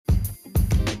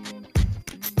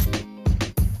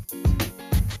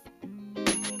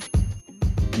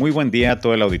Muy buen día a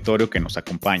todo el auditorio que nos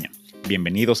acompaña.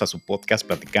 Bienvenidos a su podcast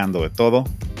Platicando de Todo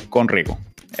con Rigo.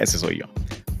 Ese soy yo.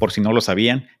 Por si no lo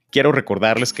sabían, quiero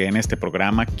recordarles que en este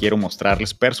programa quiero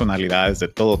mostrarles personalidades de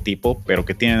todo tipo, pero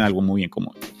que tienen algo muy en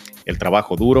común. El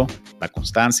trabajo duro, la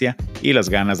constancia y las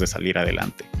ganas de salir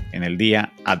adelante en el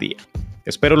día a día.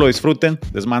 Espero lo disfruten,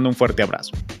 les mando un fuerte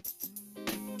abrazo.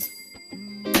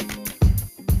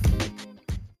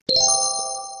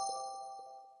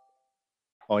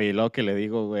 Oye, lo que le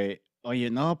digo, güey, oye,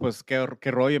 no, pues, ¿qué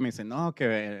rollo? Me dice, no,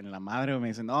 que en la madre, me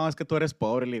dice, no, es que tú eres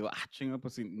pobre. Le digo, chingo,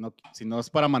 pues, si no es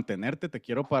para mantenerte, te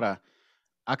quiero para...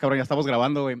 cabrón, ya estamos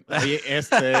grabando, güey. Oye,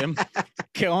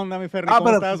 ¿qué onda, mi Ferni? ¿Cómo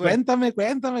Pero estás, güey?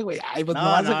 cuéntame, güey. Ay, pues No,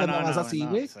 nomás güey, así, no,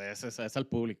 güey. pues, es al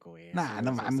público, güey. Nah,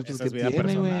 no mames, pues Esa ¿qué es vida tiene,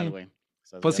 personal, güey? güey.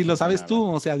 Esa es Pues vida si lo sabes personal, güey.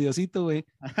 tú, o sea, Diosito, güey.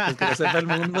 Pues que lo sepa el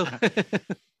mundo.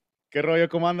 ¿Qué rollo?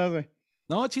 ¿Cómo andas, güey?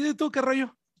 No, chido, ¿y tú qué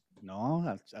rollo? No,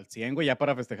 al 100, güey, ya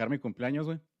para festejar mi cumpleaños,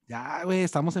 güey. Ya, güey,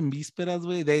 estamos en vísperas,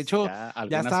 güey. De hecho, Ya ya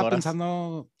algunas estaba horas.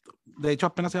 pensando, de hecho,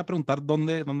 apenas iba a preguntar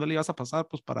dónde le ibas a pasar,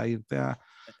 pues para irte a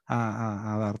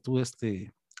dar tu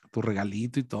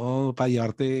regalito y todo, para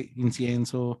llevarte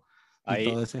incienso y Ahí,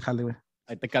 todo ese jale, güey.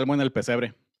 ahí te calmo en el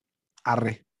pesebre.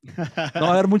 Arre. No va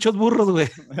a haber muchos burros, güey.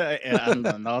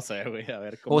 No sé, güey, a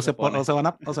ver O cómo se pone. o se van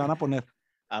a poner.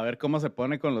 A ver cómo se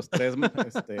pone con los tres,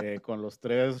 con los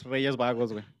tres reyes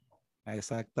vagos, güey.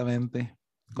 Exactamente.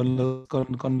 Con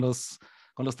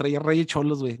los tres reyes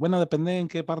cholos, güey. Bueno, depende en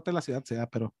qué parte de la ciudad sea,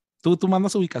 pero tú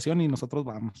mandas ubicación y nosotros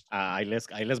vamos. Ahí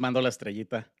les mando la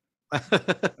estrellita.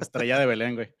 Estrella de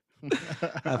Belén, güey.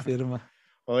 Afirma.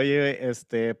 Oye,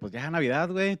 güey, pues ya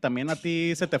Navidad, güey. ¿También a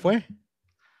ti se te fue?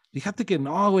 Fíjate que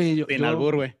no, güey. Sin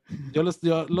albur, güey. Yo los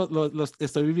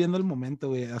estoy viviendo el momento,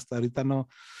 güey. Hasta ahorita no.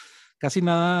 Casi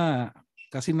nada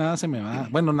se me va.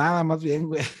 Bueno, nada más bien,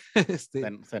 güey.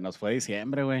 Se nos fue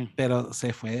diciembre, güey. Pero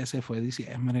se fue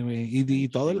diciembre, güey. Y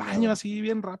todo el Chinga, año güey. así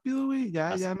bien rápido, güey.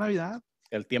 Ya Navidad.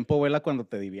 El tiempo vuela cuando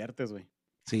te diviertes, güey.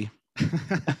 Sí.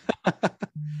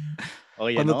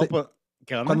 Oye, Cuando no, te, pues,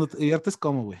 ¿qué onda? cuando te diviertes,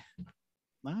 ¿cómo, güey?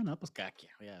 No, pues cada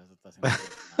quien, güey, ya se está haciendo su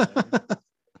desmadre,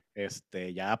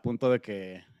 güey. Ya a punto de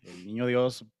que el niño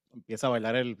Dios empieza a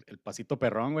bailar el pasito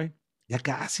perrón, güey. Ya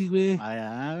casi, güey.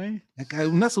 Güey.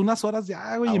 Unas horas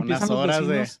ya, güey, A y unas empiezan los horas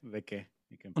de, vecinos. de que,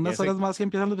 de que Unas horas empiece. más y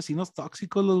empiezan los vecinos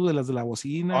tóxicos, los de las de la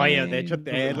bocina, Oye, de güey. hecho, Los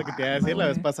de es la lo que te iba a banda, decir. La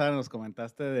vez güey. pasada nos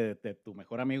comentaste de tu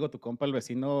mejor amigo, tu compa, el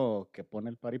vecino que pone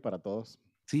el party para todos.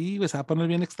 Sí, güey, se va a poner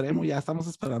bien extremo. Ya estamos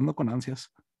esperando con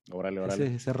ansias Órale.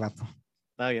 ese rato.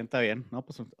 Está bien. No,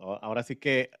 pues ahora sí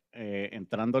que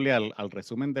entrándole al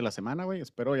resumen de la semana, güey.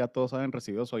 Espero ya todos hayan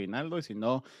recibido su aguinaldo y si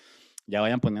no, ya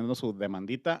vayan poniendo su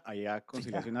demandita allá Sí,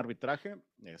 conciliación arbitraje.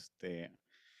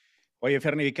 Oye,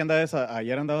 Ferni, vi que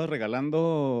ayer andabas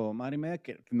regalando, madre mía,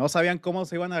 que no sabían cómo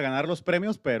se iban a ganar los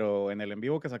premios, pero en el en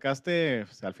vivo que sacaste, o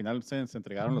sea, al final se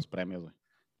entregaron los premios, güey.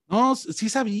 no, sí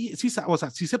sabía, o sea,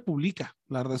 sí se publica.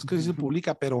 La verdad es que sí se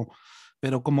publica, pero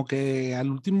como que al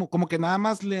último, como que nada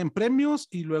más leen premios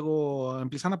y luego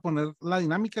empiezan a poner la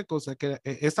dinámica, cosa que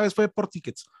esta vez fue por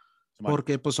tickets. Simón,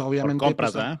 Porque pues por obviamente,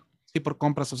 compras, pues ¿verdad? sí, por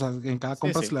compras, o sea, en cada Sí,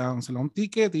 compra sí. se le da un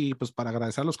ticket y pues para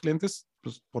agradecer a los clientes,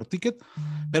 pues por ticket,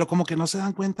 pero como que no se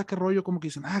dan cuenta qué rollo, como que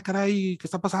dicen, caray, ¿qué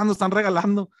está pasando? Están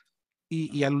regalando.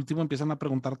 Y al último empiezan a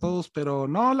preguntar todos, pero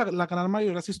no, la gran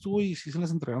mayoría sí estuvo y sí se les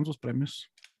entregaron sus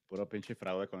premios. Puro pinche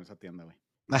fraude con esa tienda, güey.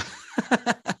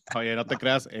 Oye, no te No,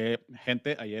 creas,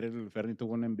 gente, ayer el Ferni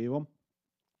tuvo un en vivo,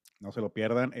 no se lo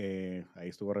pierdan, ahí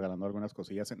estuvo regalando algunas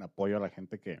cosillas en apoyo a la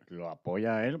gente que lo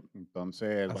apoya a él,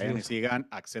 entonces así vayan y es. sigan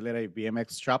Accelerate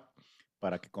BMX Shop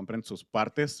para que compren sus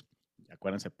partes, y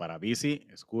acuérdense, para bici,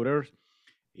 scooters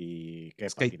y que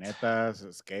Skate. patinetas,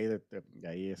 skate, y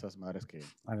ahí esas madres que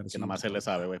nomás se les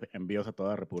Agresivo. sabe, güey, envíos a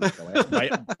toda la República,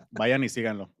 vayan y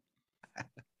síganlo.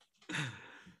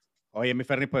 Oye, mi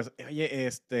Ferni, pues, oye,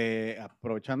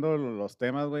 aprovechando los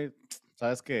temas, güey,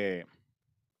 sabes que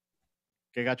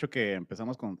qué gacho que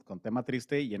empezamos con tema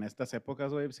triste y en estas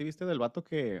épocas, güey, ¿sí viste del vato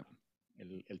que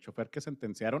el chofer que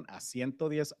sentenciaron a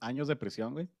 110 años de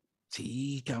prisión, güey?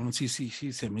 Sí, cabrón, sí,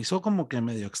 se me hizo como que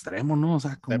medio extremo, ¿no? O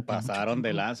sea, Se como que mucho pasaron de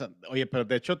tiempo. lanza. Oye, pero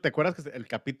de hecho, ¿te acuerdas que el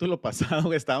capítulo pasado,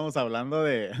 güey, estábamos hablando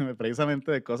de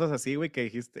precisamente de cosas así, güey, que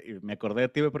dijiste, y me acordé de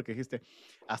ti, güey, porque dijiste,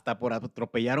 hasta por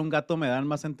atropellar a un gato me dan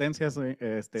más sentencias, güey,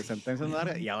 Sí, sentencias más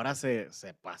largas, güey. y ahora se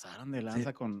pasaron de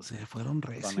lanza Se fueron con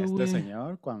recio, este güey.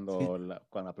 señor Sí,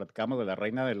 cuando platicamos de la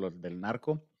reina del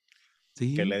narco,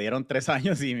 que le sí, dieron 3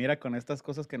 años y mira con estas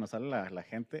cosas que nos sale la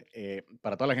gente.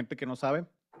 Para toda la gente que no sabe,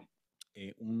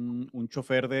 un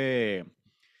chofer de,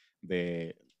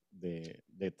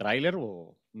 de tráiler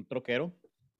o un troquero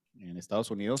en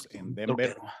Estados Unidos, un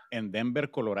troquero. en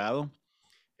Denver, Colorado,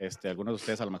 Algunos de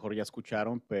ustedes a lo mejor ya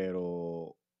escucharon,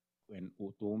 pero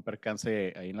tuvo un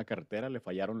percance ahí en la carretera, le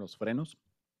fallaron los frenos.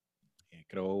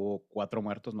 Creo hubo 4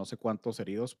 muertos, no sé cuántos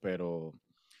heridos, pero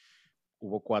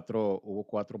hubo cuatro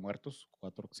muertos,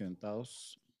 4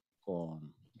 accidentados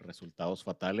con resultados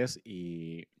fatales,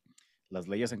 y las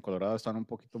leyes en Colorado están un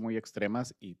poquito muy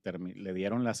extremas y le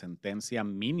dieron la sentencia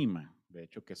mínima, de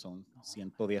hecho que son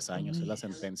 110 años, es la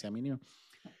sentencia mínima,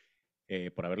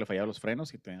 por haberle fallado los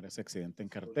frenos y tener ese accidente en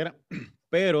carretera.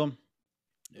 Pero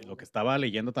lo que estaba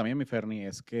leyendo también, mi Ferni,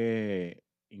 es que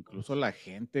incluso la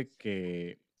gente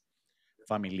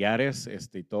familiares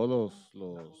y todos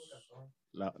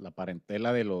la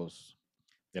parentela de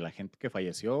la gente que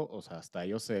falleció, o sea, hasta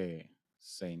ellos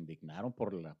se indignaron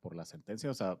por la sentencia,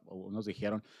 o sea, unos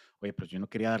dijeron, oye, pues yo no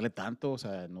quería darle tanto, o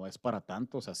sea, no es para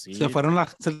tanto, o sea, sí. Se le fueron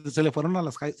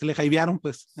se le hypearon,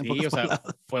 pues, en Sí, pocas o sea,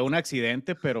 palabras. fue un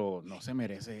accidente, pero no se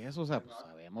merece eso, o sea, pues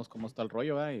sabemos cómo está el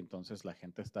rollo, ¿verdad? Y entonces la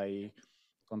gente está ahí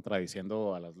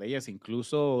contradiciendo a las leyes,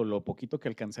 incluso lo poquito que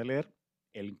alcancé a leer,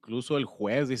 incluso el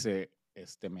juez dice,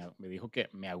 me dijo que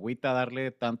me agüita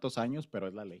darle tantos años, pero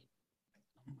es la ley.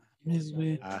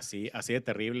 Así de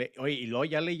terrible. Oye, y luego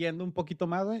ya leyendo un poquito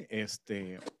más, güey,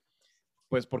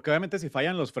 pues porque obviamente si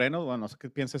fallan los frenos, bueno, no sé qué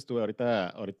piensas tú,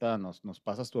 ahorita nos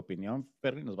pasas tu opinión,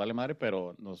 Perry, nos vale madre,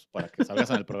 pero para que salgas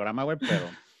en el programa, güey, pero,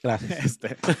 Gracias.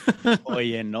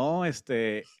 Oye, no,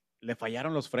 le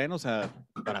fallaron los frenos, o sea,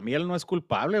 para mí él no es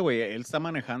culpable, güey, él está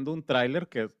manejando un tráiler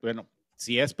que, bueno,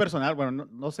 si es personal, bueno,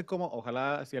 no sé cómo,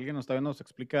 ojalá si alguien nos está viendo nos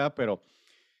explica, pero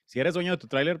si eres dueño de tu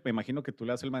tráiler, me imagino que tú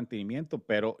le das el mantenimiento,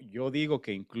 pero yo digo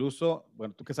que incluso,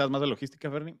 bueno, tú que sabes más de logística,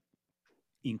 Fernie,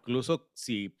 incluso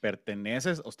si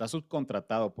perteneces o estás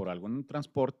subcontratado por algún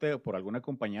transporte o por alguna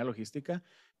compañía logística,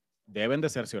 deben de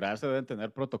cerciorarse, deben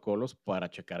tener protocolos para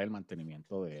checar el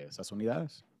mantenimiento de esas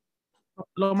unidades.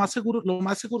 Lo más seguro,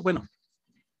 bueno,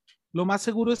 lo más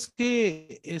seguro es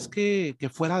que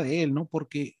fuera de él, ¿no?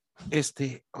 Porque,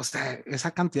 o sea,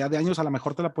 esa cantidad de años a lo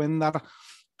mejor te la pueden dar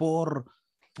por,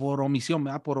 por omisión,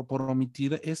 ¿verdad? Por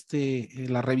omitir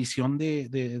la revisión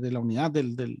de la unidad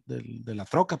de la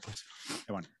troca, pues.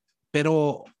 Bueno.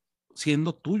 Pero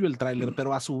siendo tuyo el tráiler,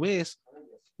 pero a su vez,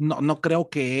 no creo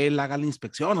que él haga la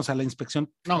inspección, o sea, la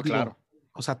inspección. No, digo, claro.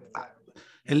 O sea,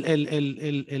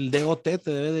 el DOT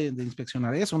te debe de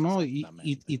inspeccionar eso, ¿no?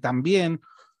 Y también,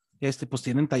 pues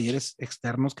tienen talleres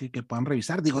externos que puedan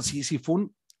revisar. Digo, si fue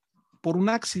por un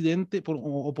accidente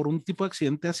o por un tipo de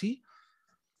accidente así,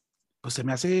 pues se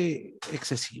me hace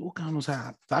excesivo, cabrón. O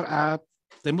sea,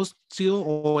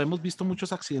 hemos visto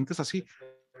muchos accidentes así,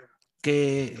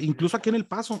 que incluso aquí en El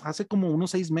Paso, hace como unos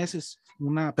 6 meses,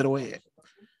 pero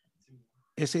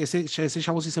ese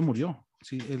chavo sí se murió.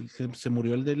 Sí, se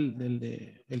murió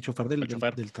el chofer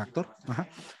del tractor. Ajá.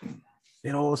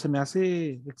 Pero se me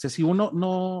hace excesivo.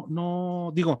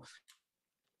 No, digo,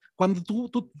 cuando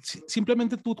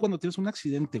simplemente tú cuando tienes un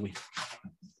accidente, güey,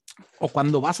 o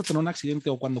cuando vas a tener un accidente,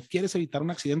 o cuando quieres evitar un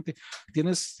accidente,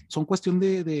 son cuestión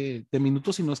de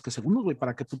minutos y no es que segundos, güey,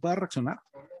 para que tú puedas reaccionar.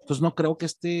 Entonces no creo que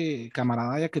este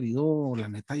camarada haya querido, la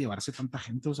neta, llevarse tanta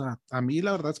gente. O sea, a mí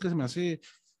la verdad es que se me hace,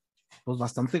 pues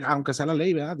bastante, aunque sea la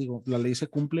ley, ¿verdad? Digo, la ley se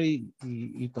cumple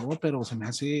y todo, pero se me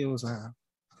hace, o sea,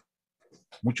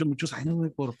 muchos años, güey,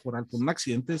 por un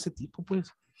accidente de ese tipo,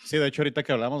 pues. Sí, de hecho, ahorita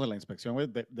que hablamos de la inspección, güey,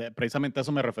 precisamente a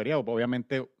eso me refería.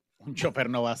 Obviamente, un chofer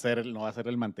no va a hacer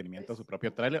el mantenimiento a su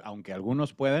propio tráiler, aunque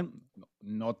algunos pueden,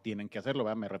 no tienen que hacerlo,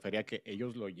 ¿verdad? Me refería a que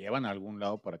ellos lo llevan a algún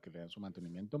lado para que le den su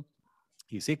mantenimiento.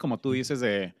 Y sí, como tú dices,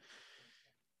 de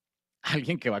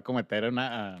alguien que va a cometer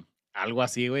algo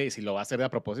así, güey, si lo va a hacer de a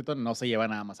propósito, no se lleva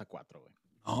nada más a 4, güey.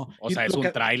 No, o sea, es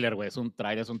un tráiler, güey, es un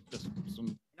tráiler, es un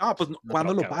no, pues,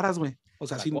 ¿cuándo lo paras, güey? O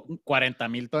sea,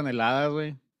 40,000 toneladas,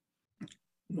 güey.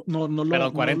 No,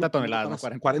 Perdón, 40 no toneladas,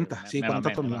 no 40, sí,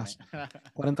 40 toneladas.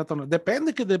 40 toneladas.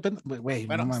 Depende, güey,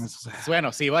 bueno, no mames. O sea.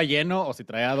 Bueno, si va lleno o si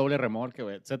trae a doble remolque,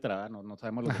 güey, etcétera, no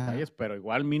sabemos los detalles, pero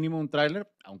igual mínimo un tráiler,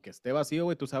 aunque esté vacío,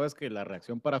 güey, tú sabes que la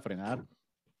reacción para frenar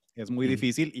es muy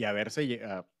difícil y a verse,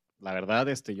 la verdad,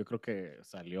 yo creo que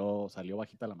salió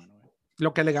bajita la mano, güey.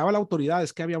 Lo que alegaba la autoridad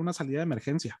es que había una salida de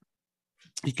emergencia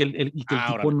y que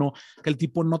el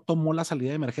tipo no tomó la salida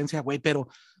de emergencia, güey, pero,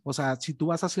 o sea, si tú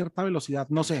vas a cierta velocidad,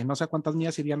 no sé a cuántas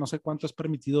millas iría, no sé cuánto es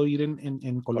permitido ir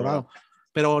en Colorado,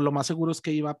 pero lo más seguro es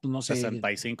que iba, pues no sé.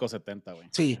 65, 70, güey.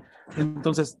 Sí,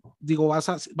 entonces, digo, vas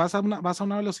a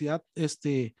una velocidad,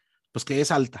 pues que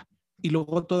es alta, y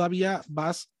luego todavía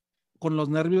vas con los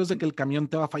nervios de que el camión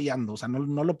te va fallando, o sea,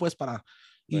 no lo puedes parar.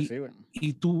 Pues sí, güey.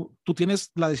 Y tú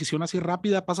tienes la decisión así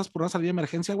rápida, pasas por una salida de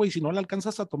emergencia, güey, si no la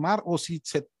alcanzas a tomar o si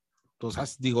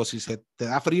Entonces, digo, si se te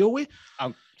da frío, güey,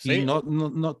 sí. y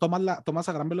no tomas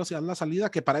a gran velocidad la salida,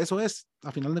 que para eso es,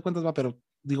 a final de cuentas va, pero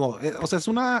digo, o sea, es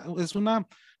una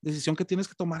decisión que tienes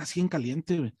que tomar así en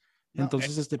caliente, güey. No,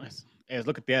 Entonces, es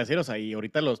lo que te iba a decir, o sea, y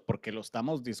ahorita porque lo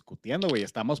estamos discutiendo, güey,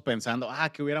 estamos pensando,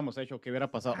 ¿qué hubiéramos hecho? ¿Qué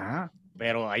hubiera pasado?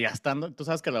 Pero allá estando, tú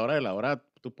sabes que a la hora de la hora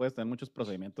tú puedes tener muchos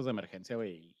procedimientos de emergencia,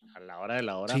 güey, y a la hora de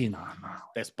la hora sí, no.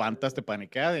 te espantas, te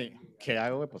paniqueas, ¿qué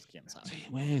hago, güey? Pues quién sabe. Sí,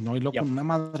 güey, no, y luego con una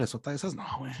madresota de esas, no,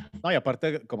 güey. No, y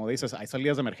aparte, como dices, hay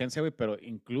salidas de emergencia, güey, pero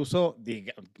incluso,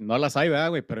 no las hay, ¿verdad,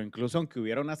 güey? Pero incluso aunque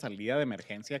hubiera una salida de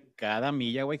emergencia cada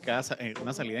milla, güey,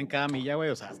 una salida en cada milla, güey,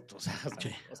 o sea,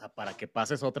 para que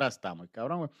pases otra está muy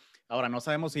cabrón, güey. Ahora, no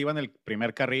sabemos si iba en el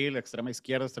primer carril, extrema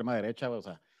izquierda, extrema derecha, güey,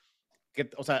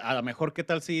 o sea, a lo mejor, ¿qué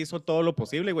tal si hizo todo lo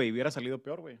posible, güey, y hubiera salido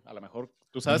peor, güey? A lo mejor,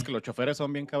 tú sabes que los choferes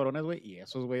son bien cabrones, güey, y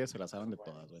esos güeyes se la saben de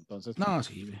todas, güey. Entonces, no,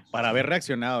 sí, güey. Para haber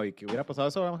reaccionado y que hubiera pasado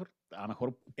eso, a lo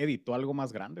mejor evitó algo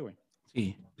más grande, güey.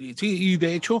 Sí, y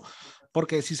de hecho,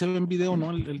 porque sí se ve en video,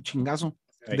 ¿no? El chingazo.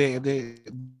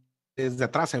 Desde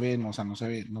atrás se ve, ¿no? O sea, no se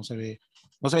ve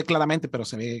claramente, pero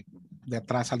se ve de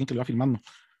atrás alguien que lo iba filmando.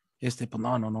 Pues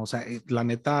no, o sea, la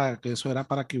neta, que eso era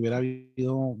para que hubiera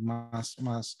habido más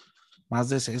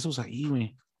decesos ahí,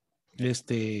 güey.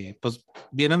 Pues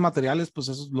vienen materiales, pues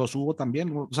esos los hubo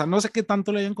también. O sea, no sé qué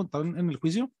tanto le hayan contado en el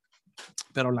juicio,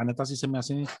 pero la neta sí se me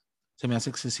hace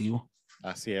excesivo.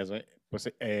 Así es, güey.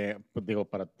 Pues digo,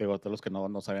 para todos los que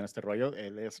no sabían este rollo,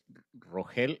 él es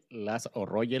Rogel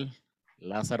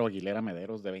Lázaro Aguilera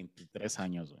Mederos, de 23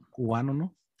 años, güey. Cubano,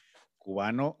 ¿no?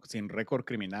 Cubano, sin récord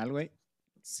criminal, güey.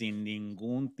 Sin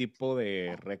ningún tipo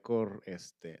de récord,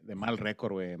 de mal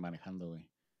récord, güey, manejando, güey.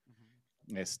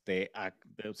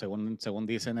 Según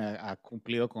dicen, ha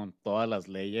cumplido con todas las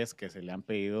leyes que se le han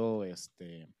pedido,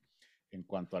 en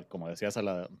cuanto al, como decías, a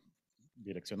la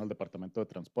dirección del Departamento de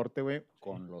Transporte, güey,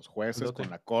 con los jueces,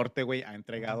 con la corte, güey, ha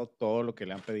entregado todo lo que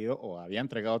le han pedido, o había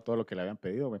entregado todo lo que le habían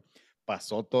pedido, güey.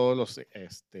 Pasó todos los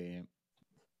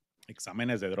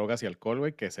exámenes de drogas y alcohol,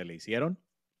 güey, que se le hicieron,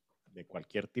 de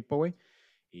cualquier tipo, güey,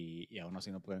 y aún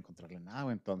así no puede encontrarle nada,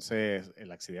 güey. Entonces,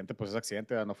 el accidente, pues ese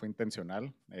accidente no fue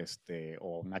intencional,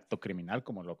 o un acto criminal,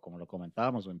 como lo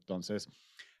comentábamos, güey. Entonces,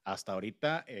 hasta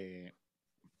ahorita,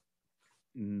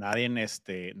 nadie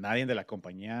de la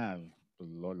compañía pues,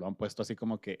 lo han puesto así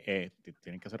como que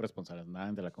tienen que ser responsables,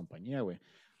 nadie de la compañía, güey.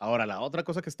 Ahora, la otra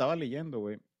cosa que estaba leyendo,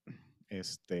 güey,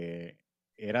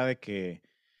 era de que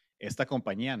esta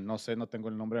compañía, no sé, no tengo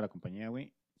el nombre de la compañía,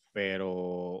 güey,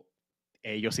 pero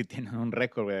ellos sí tienen un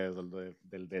récord, güey,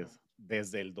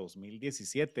 desde el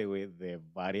 2017, güey, de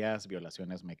varias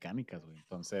violaciones mecánicas, güey.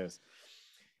 Entonces,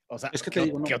 o sea, es que te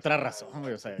digo, ¿qué otra razón,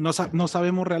 güey? O sea, no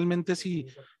sabemos realmente si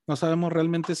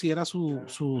era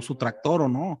su tractor o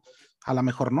no. A lo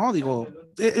mejor no, digo,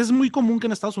 es muy común que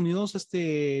en Estados Unidos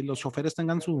los choferes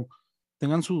tengan su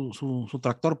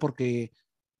tractor porque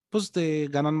pues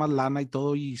ganan más lana y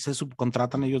todo y se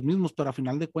subcontratan ellos mismos, pero a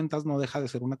final de cuentas no deja de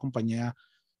ser una compañía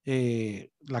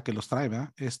la que los trae,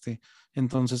 ¿verdad?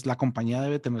 Entonces la compañía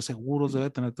debe tener seguros,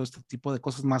 debe tener todo este tipo de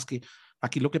cosas, más que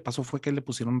aquí lo que pasó fue que le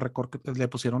pusieron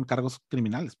cargos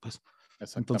criminales, pues.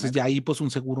 Entonces ya ahí pues un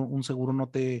seguro no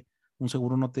te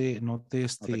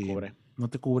cubre. no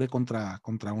te cubre contra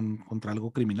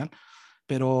algo criminal.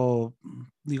 Pero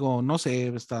digo, no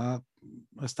sé,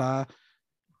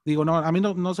 digo, no, a mí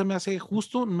no se me hace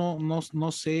justo,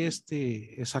 no sé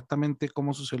exactamente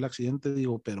cómo sucedió el accidente,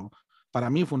 digo, pero para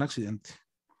mí fue un accidente.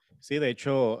 Sí, de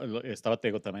hecho,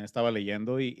 también estaba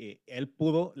leyendo y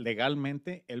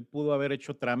legalmente, él pudo haber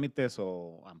hecho trámites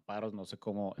o amparos, no sé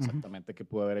cómo exactamente qué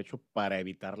pudo haber hecho para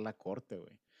evitar la corte,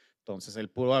 güey. Entonces, él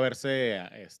pudo haberse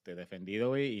defendido,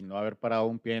 güey, y no haber parado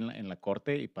un pie en la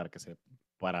corte y para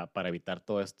evitar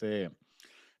toda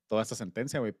esta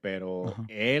sentencia, güey, pero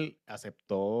él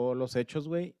aceptó los hechos,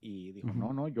 güey, y dijo,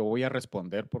 no, yo voy a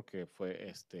responder porque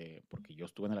porque yo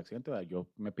estuve en el accidente, güey, yo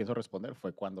me pienso responder,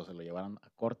 fue cuando se lo llevaron a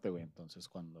corte, güey, entonces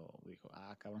cuando dijo,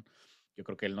 cabrón, yo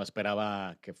creo que él no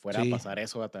esperaba que fuera a pasar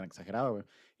eso tan exagerado, güey,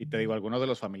 y te digo, algunos de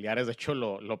los familiares, de hecho,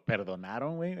 lo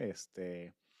perdonaron, güey,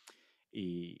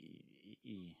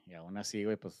 y aún así,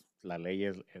 güey, pues la ley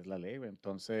es la ley, güey,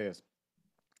 entonces...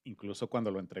 Incluso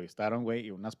cuando lo entrevistaron, güey, y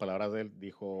unas palabras de él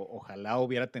dijo, ojalá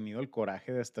hubiera tenido el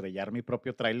coraje de estrellar mi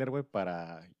propio tráiler, güey,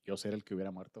 para yo ser el que hubiera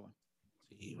muerto, güey.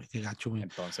 Sí, güey, qué gacho, güey.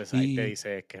 Entonces ahí te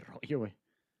dice, qué rollo, güey.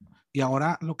 Y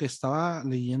ahora lo que estaba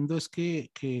leyendo es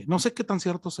que no sé qué tan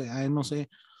cierto sea, no sé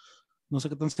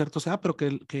qué tan cierto sea, pero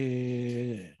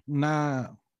que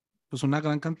una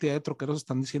gran cantidad de troqueros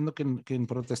están diciendo que en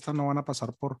protesta no van a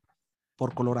pasar por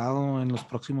Colorado en los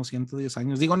próximos 110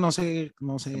 años. Digo, no sé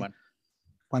Sí,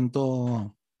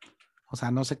 cuánto O sea,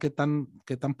 no sé qué tan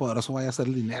poderoso vaya a ser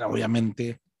el dinero,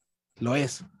 obviamente lo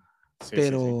es,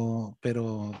 pero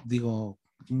digo,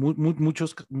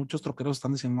 muchos troqueros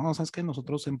están diciendo, no, sabes que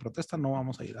nosotros en protesta no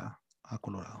vamos a ir a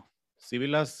Colorado. Sí vi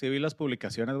las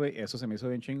publicaciones, güey, eso se me hizo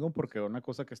bien chingón porque una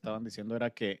cosa que estaban diciendo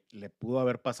era que le pudo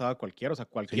haber pasado a cualquiera, o sea,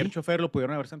 cualquier Sí, chofer lo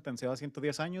pudieron haber sentenciado a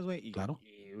 110 años, güey, claro.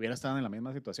 y hubiera estado en la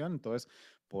misma situación, entonces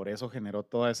por eso generó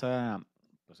toda esa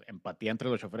pues, empatía entre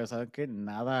los choferes, ¿saben qué?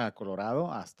 Nada a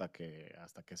Colorado hasta que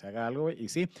se haga algo, güey, y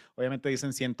sí, obviamente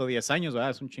dicen 110 años,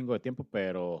 ¿verdad? Es un chingo de tiempo,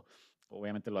 pero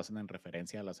obviamente lo hacen en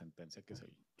referencia a la sentencia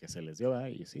que se les dio, ¿verdad?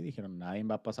 Y sí, dijeron, nadie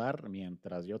va a pasar,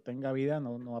 mientras yo tenga vida,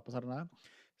 no va a pasar nada.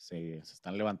 Se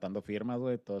están levantando firmas,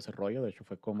 güey, todo ese rollo. De hecho,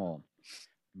 fue como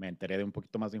me enteré de un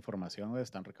poquito más de información, güey.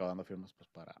 Están recaudando firmas, pues,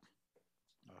 para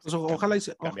Pues, así, cambiar ojalá el y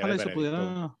se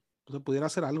veredicto. pudiera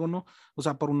hacer algo, ¿no? O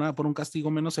sea, por un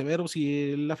castigo menos severo,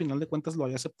 si él a final de cuentas lo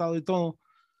había aceptado y todo,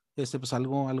 pues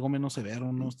algo menos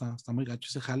severo, ¿no? Está muy gacho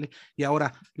ese jale. Y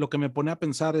ahora, lo que me pone a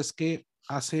pensar es que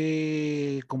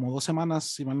hace como 2 semanas,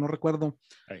 si mal no recuerdo,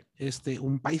 Hey,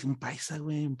 un paisa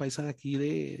de aquí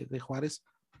de Juárez,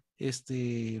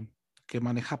 que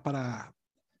maneja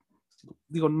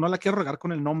digo, no la quiero regar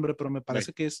con el nombre, pero me hey,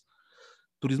 parece que es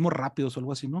turismo rápido o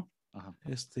algo así, ¿no? ajá.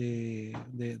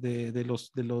 De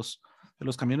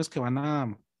los camiones que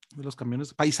van de los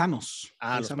camiones paisanos,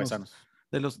 Ah, los paisanos.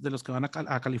 de los que van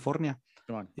a California.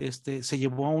 Simón. Se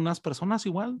llevó a unas personas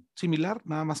igual, similar,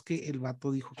 nada más que el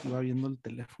vato dijo que iba viendo el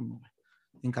teléfono, güey,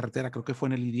 en carretera, creo que fue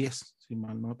en el I-10, si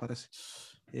mal no me parece.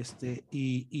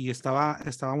 Y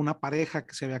estaba una pareja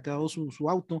que se había quedado su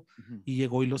auto Ujú. y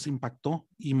llegó y los impactó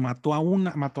y mató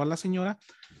a la señora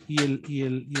y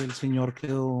el señor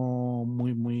quedó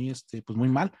pues muy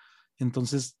mal.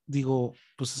 Entonces digo,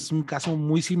 pues es un caso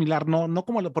muy similar, no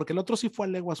como, porque el otro sí fue a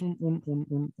leguas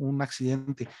un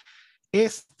accidente.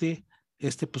 Este,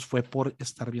 pues fue por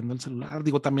estar viendo el celular.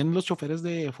 Digo, también los choferes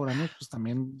de foráneos, pues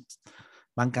también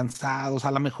van cansados,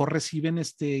 a lo mejor reciben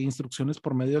instrucciones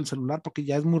por medio del celular, porque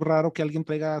ya es muy raro que alguien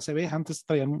traiga CB.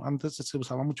 Antes se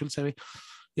usaba mucho el CB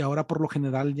y ahora por lo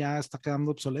general ya está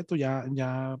quedando obsoleto, ya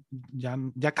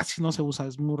casi no se usa,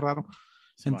 es muy raro.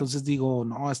 Simón. Entonces digo,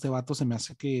 no, este vato se me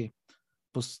hace que,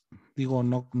 pues digo,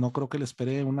 no creo que le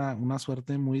espere una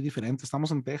suerte muy diferente.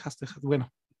 Estamos en Texas,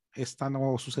 bueno, esta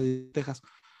no sucedió en Texas,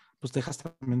 pues Texas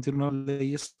también tiene unas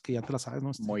leyes que ya te las sabes,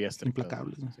 ¿no? Muy estrictas,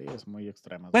 güey. Implacables, ¿no? Sí, es muy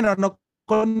extremas, güey. Bueno, no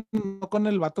con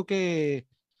el vato que,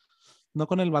 no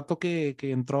con el vato que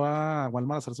entró a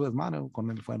Walmart a hacer su desmadre,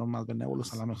 con él fueron más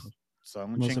benévolos a lo mejor.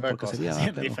 Son un No sé chingo de por qué cosas sería,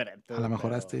 bien pero diferentes, a lo güey, mejor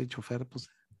a pero este chofer, pues,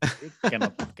 sí,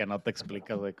 que no te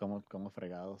explicas, güey, cómo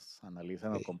fregados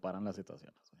analizan o sí, comparan las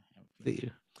situaciones, güey. En fin.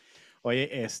 sí.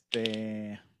 Oye,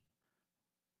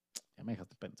 ya me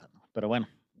dejaste pensando. Pero bueno,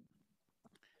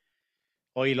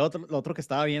 oye, lo otro que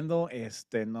estaba viendo,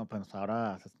 no, pues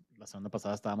ahora, la semana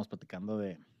pasada estábamos platicando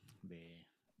de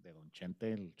Don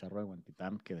Chente, el charro de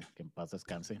Huentitán, que en paz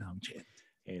descanse. No, shit.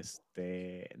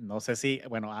 No sé si,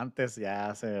 bueno, antes, ya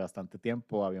hace bastante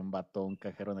tiempo, había un vato, un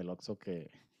cajero en el OXXO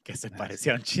que se Ah,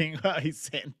 parecía sí. un chingo a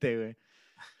Vicente, güey,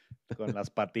 con las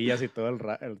patillas y todo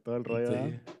todo el rollo, ¿verdad?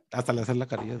 Sí. Hasta le hacer la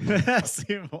carilla. Sí.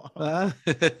 Simón. Ah.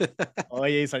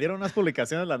 Oye, y salieron unas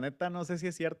publicaciones, la neta, no sé si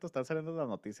es cierto, están saliendo las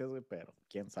noticias, güey, pero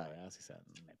quién sabe, si sea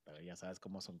neta, güey, ya sabes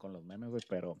cómo son con los memes, güey,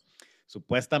 pero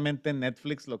supuestamente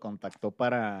Netflix lo contactó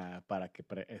para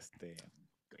que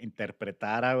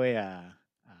interpretara, güey, a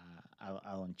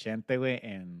Don Chente, güey,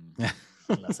 en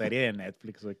la serie de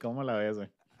Netflix, güey, ¿cómo la ves, güey?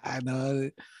 Ah, no,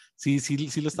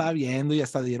 sí lo estaba viendo y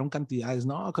hasta dieron cantidades.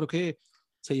 No, creo que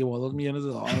se llevó $2 millones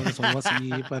o algo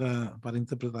así para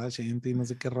interpretar a gente y no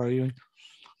sé qué rollo.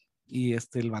 Y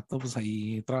el vato, pues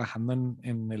ahí trabajando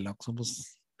en el OXXO,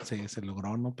 pues se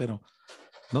logró, ¿no? Pero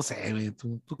no sé, güey,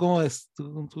 ¿tú cómo ves?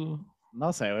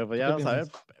 No sé, güey, pues ¿Tú ya qué vamos a ver.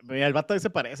 piensas? Mira, el vato ahí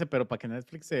se parece, pero para que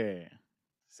Netflix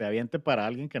se aviente para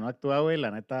alguien que no actúa, güey,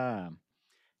 la neta,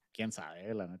 quién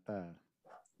sabe, la neta.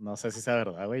 No sé si sea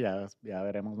verdad, güey. Ya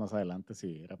veremos más adelante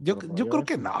si era puro Yo rollo, creo güey.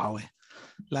 que no, güey.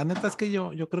 La neta es que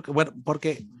yo creo que, bueno,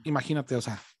 porque imagínate, o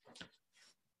sea,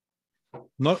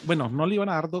 no, bueno, no le iban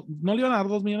a dar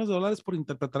 $2 millones por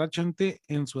interpretar a Chente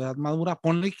en su edad madura.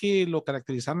 Ponle que lo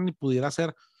caracterizaran y pudiera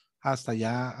ser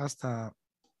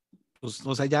pues,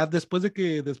 o sea, ya después de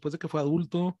que fue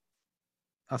adulto,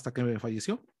 hasta que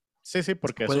falleció. Sí, sí,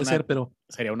 porque Puede ser,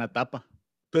 sería una etapa.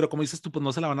 pero como dices tú, pues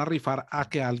no se la van a rifar a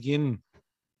que alguien,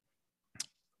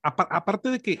 aparte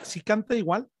de que sí canta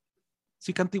igual,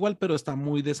 pero está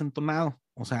muy desentonado.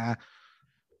 O sea,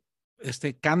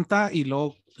 canta y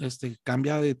luego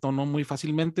cambia de tono muy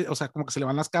fácilmente, o sea, como que se le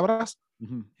van las cabras.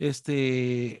 Ujú.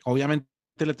 Obviamente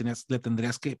obviamente le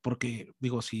tendrías que, porque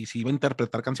digo, si iba a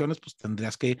interpretar canciones, pues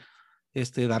tendrías que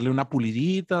darle una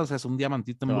pulidita, o sea, es un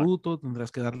diamantito en No, bruto,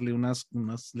 tendrías que darle unas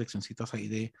leccioncitas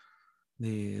ahí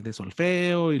de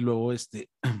solfeo y luego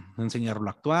enseñarlo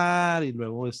a actuar y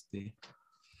luego sí.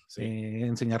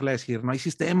 enseñarle a decir, no hay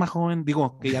sistema, joven.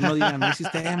 Digo, que ya no diga, no hay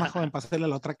sistema, joven, pásale a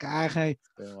la otra caja.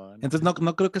 Entonces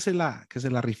no creo que se la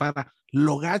rifara.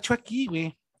 Lo gacho aquí,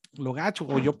 güey. Lo gacho,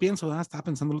 o yo pienso, estaba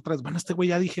pensando otra vez, bueno, este güey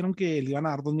ya dijeron que le iban a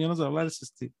dar $2 millones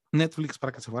Netflix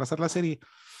para que se fuera a hacer la serie.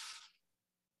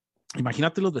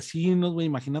 Imagínate los vecinos, güey,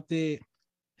 imagínate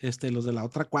los de la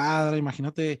otra cuadra,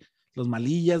 imagínate los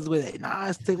malillas, güey, no,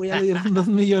 este güey ya le dieron $2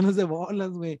 millones,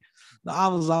 güey.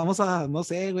 No, pues vamos a, no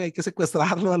sé, güey, hay que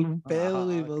secuestrarlo, algún pedo,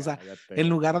 güey. O sea, en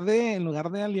lugar de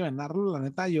alivianarlo, la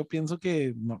neta, yo pienso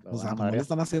que, no, o sea, nomás le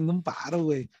están haciendo un paro,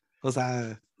 güey. O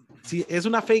sea, sí, es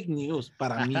una fake news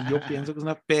para mí, yo pienso que es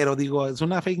una, pero digo, es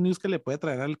una fake news que le puede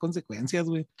traer consecuencias,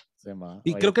 güey.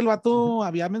 Y creo que el vato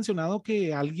había mencionado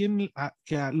que alguien,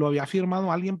 lo había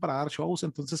firmado alguien para dar shows,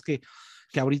 entonces que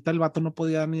ahorita el vato no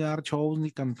podía ni dar shows,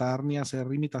 ni cantar, ni hacer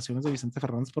imitaciones de Vicente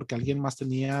Fernández porque alguien más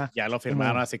tenía... Ya lo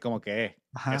firmaron así como que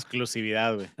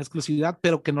exclusividad, güey. Exclusividad,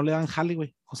 pero que no le dan jale,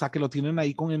 güey. O sea, que lo tienen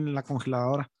ahí en la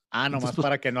congeladora. Nomás entonces, pues,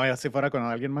 para que no así fuera con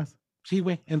alguien más. Sí,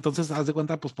 güey. Entonces, haz de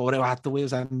cuenta, pues, pobre vato, güey. O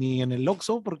sea, ni en el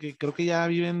OXXO, porque creo que ya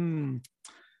viven...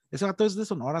 Ese vato es de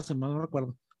Sonora, si no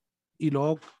recuerdo. Y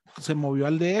luego se movió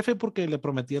al DF porque le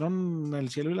prometieron el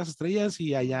cielo y las estrellas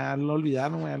y allá lo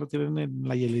olvidaron, güey, ya lo tienen en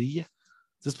la hielerilla.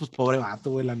 Entonces, pues, pobre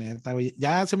vato, güey, la neta, güey.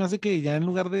 Ya se me hace que ya en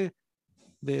lugar de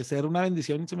ser una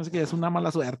bendición, se me hace que ya es una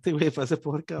mala suerte, güey, para ese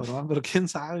pobre cabrón, pero quién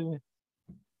sabe, güey.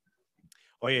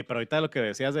 Oye, pero ahorita lo que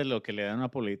decías de lo que le dan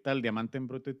una pulita al diamante en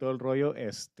bruto y todo el rollo,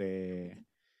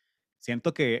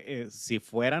 siento que si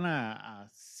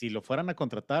lo fueran a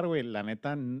contratar, güey, la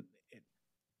neta,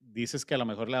 dices que a lo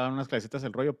mejor le dan unas clasecitas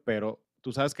el rollo, pero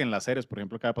tú sabes que en las series, por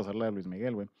ejemplo, acaba de pasar la de Luis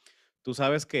Miguel, güey, tú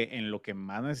sabes que en lo que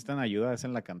más necesitan ayuda es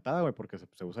en la cantada, güey, porque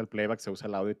se usa el playback, se usa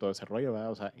el audio y todo ese rollo,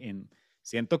 ¿verdad? O sea,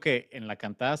 siento que en la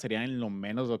cantada sería en lo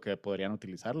menos lo que podrían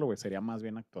utilizarlo, güey, sería más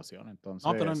bien actuación, entonces...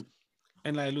 No, pero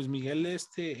en la de Luis Miguel,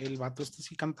 el vato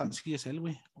sí canta, sí es él,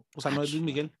 güey. O sea, no es Luis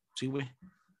Miguel, sí, güey.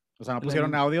 O sea, ¿no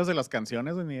pusieron audios de las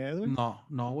canciones de Navidad, güey?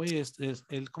 No, güey,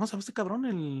 ¿cómo se llama este cabrón?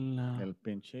 El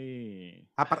pinche...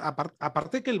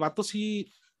 Aparte que el vato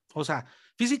sí, o sea,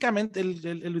 físicamente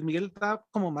el Luis Miguel está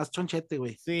como más chonchete,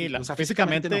 güey. Sí, o sea,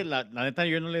 físicamente, la neta,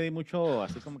 yo no le di mucho,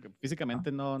 así como que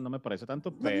físicamente no me pareció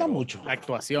tanto, pero no mucho. la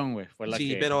actuación, güey, fue la que...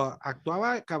 Sí, pero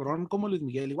actuaba cabrón como Luis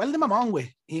Miguel, igual de mamón,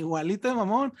 güey, igualito de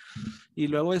mamón. Y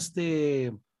luego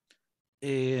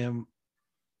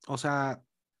o sea,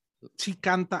 sí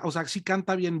canta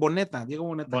bien, Diego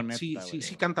Boneta,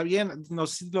 sí canta bien, no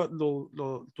sé si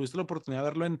tuviste la oportunidad de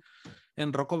verlo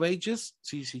en Rock of Ages,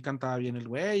 sí cantaba bien el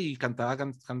güey, y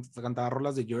cantaba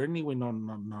rolas de Journey, güey, no,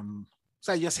 o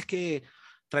sea, ya sé que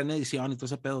traen edición y todo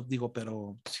ese pedo, digo,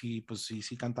 pero sí, pues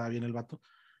sí cantaba bien el vato,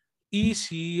 y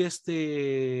sí,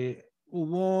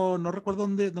 no recuerdo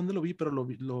dónde lo vi, pero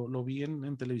lo vi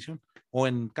en televisión, o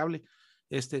en cable,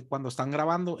 cuando están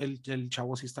grabando, el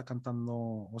chavo sí está cantando,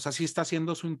 o sea, sí está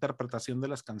haciendo su interpretación de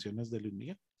las canciones de Luis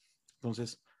Miguel.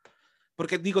 Entonces,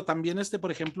 porque digo, también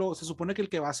por ejemplo, se supone que el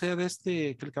que va a ser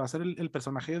el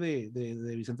personaje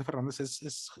de Vicente Fernández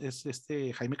es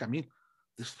Jaime Camil.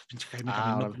 Pinche Jaime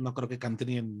Camil no creo que cante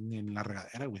ni en la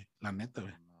regadera, güey, la neta,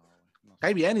 güey. No,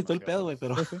 cae bien y todo el pedo, güey,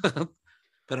 pero,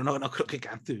 pero no creo que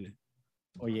cante, güey.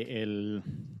 Oye,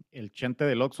 el Chente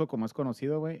del OXXO, como es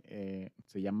conocido, güey,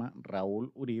 se llama Raúl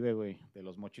Uribe, güey, de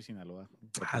Los Mochis, Sinaloa.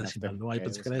 De Sinaloa,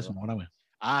 pensé que era de Sonora, güey.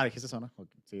 Dijiste Sonora,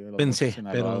 sí, de Los Pensé, Mochis,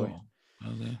 Sinaloa, güey.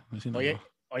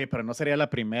 Oye, pero no sería la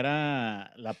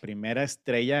primera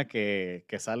estrella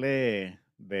que sale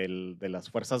de las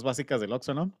fuerzas básicas del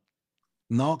OXXO, ¿no?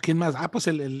 No, ¿quién más? Pues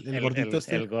el gordito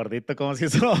El gordito, ¿cómo se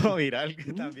hizo viral?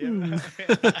 También.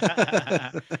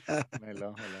 me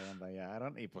lo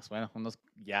gandallaron. Y pues bueno, unos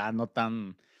ya no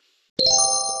tan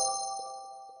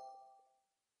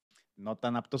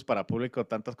aptos para público,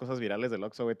 tantas cosas virales del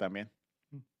OXXO, güey, también.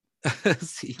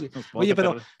 Sí, güey. Oye,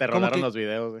 pero te rolaron los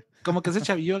videos, güey. Como que ese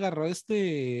chavillo agarró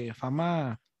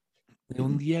fama de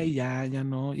un día y ya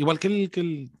no. Igual que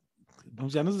el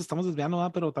pues ya nos estamos desviando,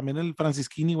 ¿verdad? Pero también el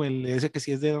Francisquini, güey, ese que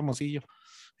sí es de Hermosillo,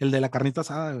 el de la carnita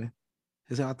asada, güey.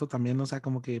 Ese vato también, o sea,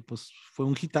 como que pues fue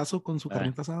un hitazo con su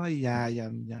carnita asada y ya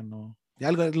no. Ya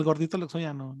el gordito Lexo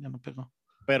ya no pegó.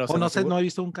 Pero o no sé, no he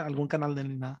visto algún canal de él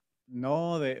ni nada.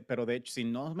 No, pero de hecho, si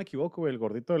no me equivoco, güey, el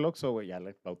gordito del OXXO, güey, ya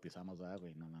le bautizamos,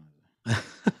 güey, no.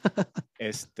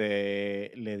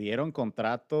 Le dieron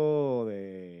contrato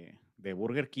de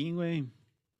Burger King, güey.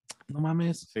 No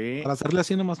mames. Sí. Para hacerle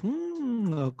así nomás.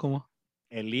 No, ¿cómo?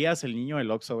 Elías, el niño del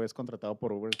OXXO, güey, es contratado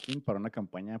por Burger King para una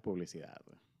campaña de publicidad,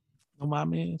 güey. No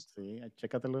mames. Sí,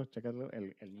 chécatelo.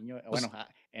 El niño, Pues, bueno,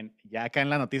 ya acá en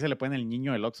la noticia le ponen el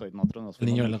niño del OXXO y nosotros nos el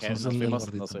fuimos niño muy del Oxxo es el nos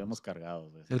gordito. fuimos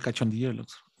cargados, güey. El cachondillo del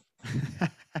Oxxo.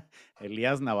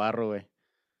 Elías Navarro, güey.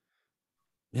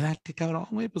 Mira, qué cabrón,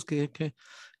 güey, pues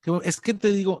es que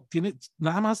te digo,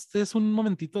 nada más es un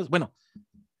momentito, bueno,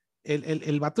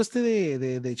 el vato este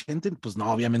de Chente, pues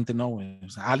no, obviamente no, güey, o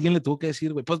sea, alguien le tuvo que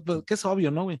decir, güey, pues que es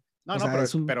obvio, ¿no, güey? No, O no, sea,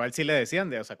 es un, pero a él sí le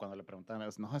decían, o sea, cuando le preguntaban,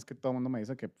 no, es que todo el mundo me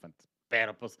dice que,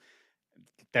 pero pues,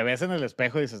 te ves en el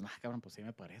espejo y dices, no, cabrón, pues sí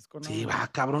me parezco, sí, ¿no? va,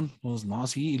 cabrón, pues no,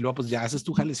 sí, y luego pues ya haces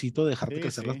tu jalecito de dejarte Sí,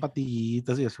 crecer las sí.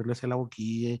 patillitas y hacerle hacia la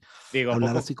boquilla, Digo, ¿a hablar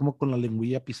poco? así como con la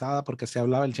lengüilla pisada, porque se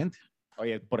hablaba el Chente.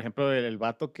 Oye, por ejemplo, el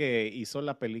vato que hizo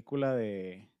la película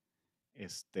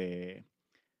este,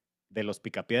 de los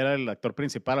Picapiedra, el actor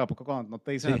principal, ¿a poco cuando no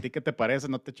te dicen a Sí, ti qué te parece,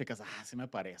 no te checas, sí me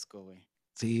parezco, güey?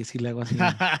 sí, le hago así.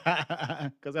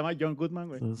 ¿Qué se llama? John Goodman,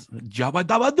 güey. Entonces,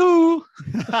 Yabadabadoo.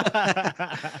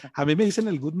 A mí me dicen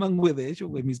el Goodman, güey, de hecho,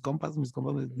 güey, mis compas,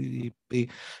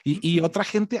 y otra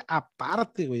gente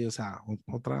aparte, güey, o sea,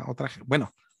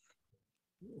 bueno,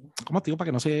 ¿cómo te digo para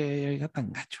que no se oiga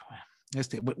tan gacho, güey?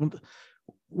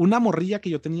 Una morrilla que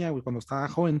yo tenía, güey, cuando estaba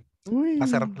joven, Uy.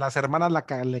 las hermanas la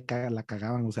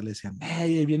cagaban, o sea, le decían,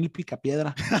 ahí viene el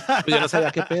picapiedra. Pues yo no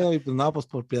sabía qué pedo, y pues no, pues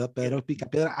por Pedro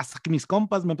Picapiedra, hasta que mis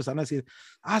compas me empezaron a decir,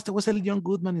 este güey es el John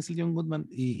Goodman, es el John Goodman,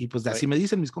 y pues Oye, así me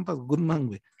dicen mis compas, Goodman,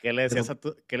 güey. Pero qué le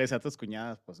decías a tus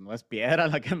cuñadas? Pues no es piedra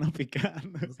la que anda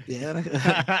picando. pues, piedra.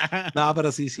 No,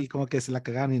 pero sí, como que se la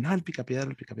cagaban, y no, el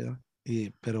picapiedra.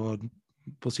 Pero,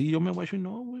 pues sí, yo me guacho y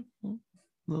no, güey,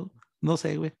 no, no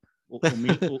sé, güey.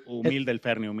 El, Humilde el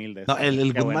Ferni, humilde. no, el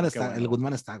Qué Goodman bueno, qué está, el bueno, güey.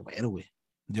 Goodman está güero, güey.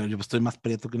 Yo estoy más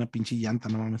prieto que una pinche llanta,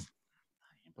 no mames.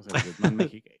 Pues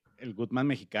el Goodman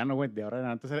mexicano, güey. De ahora en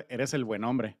adelante eres el buen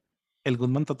hombre. El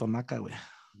Goodman Totonaca, güey.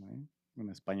 ¿No? En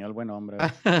español, buen hombre,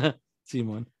 güey.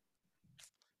 Simón.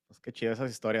 Pues qué chido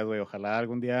esas historias, güey. Ojalá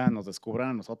algún día nos descubran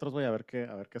a nosotros, güey, a ver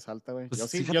qué salta, güey. Pues Yo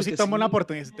fíjate sí que tomo una sí.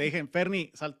 oportunidad. Si te dije,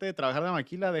 Ferni, salte de trabajar de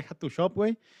maquila, deja tu shop,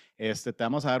 güey. Te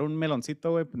vamos a dar un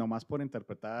meloncito, güey, nomás por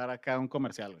interpretar acá un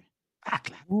comercial, güey.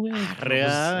 Claro, güey. Pero pues,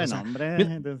 Arrea, o no, sea, hombre.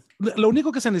 mira, lo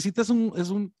único que se necesita es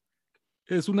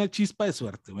una chispa de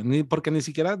suerte, güey. Porque ni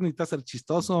siquiera necesitas ser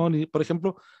chistoso, ni, por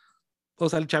ejemplo, o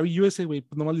sea, el chavillo ese, güey,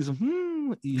 pues nomás le hizo,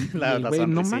 y el La güey, no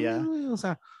mames, sonrisilla. güey, o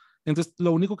sea, entonces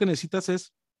lo único que necesitas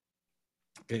es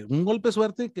que un golpe de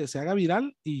suerte que se haga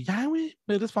viral y ya, güey,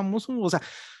 eres famoso. O sea,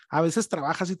 a veces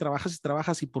trabajas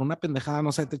y por una pendejada,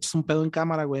 no sé, te echas un pedo en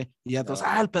cámara, güey, y ya todos, Ya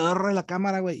vale. el pedorro de la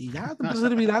cámara, güey, y ya te empiezas a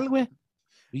ser viral, güey.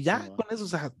 Y Sí, ya con eso, o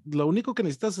sea, lo único que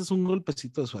necesitas es un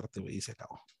golpecito de suerte, güey, y se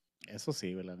acabó. eso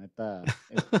sí, güey, la neta,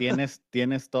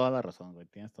 tienes toda la razón, güey,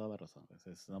 tienes toda la razón.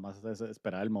 Nomás es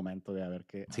esperar el momento de a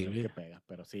Sí, ver güey. qué pega.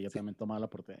 Pero sí, yo Sí, también tomaba la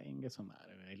oportunidad. Ingue su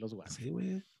madre, güey, ahí los guachos. sí,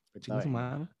 güey. Ahorita Chingue su vengo.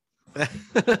 madre.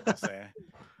 Ya sé.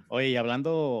 Oye, y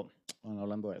hablando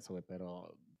de eso, güey,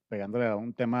 pero pegándole a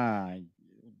un tema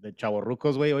de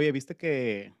chavorrucos, güey. Oye, ¿viste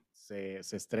que se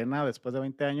estrena después de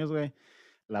 20 años, güey,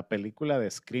 la película de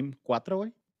Scream 4,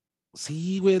 güey?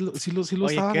 Sí, güey, sí lo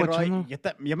Oye, estaba qué rollo.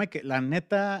 guachando. La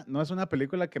neta, no es una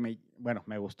película que bueno,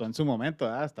 me gustó en su momento,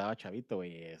 ¿verdad? Estaba chavito,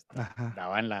 güey. Ajá.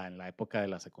 Daba en la época de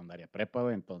la secundaria prepa,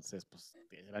 güey. Entonces, pues,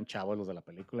 eran chavos los de la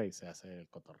película y se hace el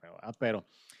cotorreo, ¿verdad?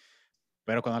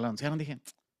 Pero cuando la anunciaron dije,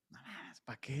 no mames,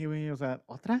 ¿para qué, güey? O sea,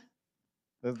 ¿otra?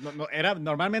 Pues,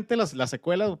 normalmente las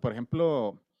secuelas, por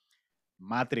ejemplo,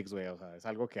 Matrix, güey, o sea, es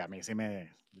algo que a mí sí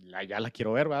ya la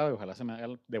quiero ver, ¿verdad? Ojalá se me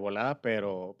haga de volada,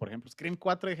 pero, por ejemplo, Scream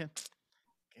 4 dije,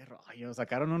 qué rollo,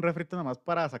 sacaron un refrito nomás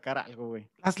para sacar algo, güey.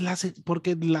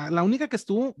 Porque la única que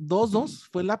estuvo 2-2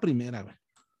 fue la primera, güey.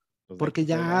 Pues Porque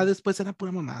ya después era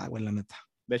pura mamada, güey, la neta.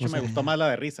 de O hecho, me sea, gustó más la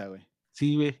de risa, güey,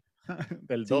 sí, güey.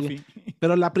 del Sí, güey. Duffy.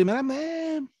 Pero la primera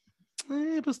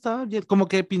pues estaba bien. Como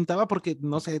que pintaba porque,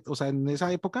 no sé, o sea, en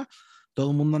esa época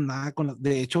todo el mundo andaba con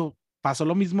de hecho, pasó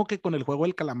lo mismo que con el juego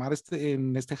del calamar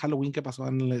en este Halloween que pasó,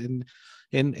 en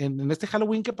este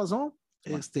Halloween que pasó,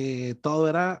 Simón. todo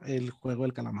era el juego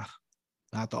del calamar.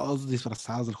 A todos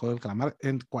disfrazados del juego del calamar.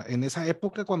 En esa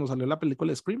época, cuando salió la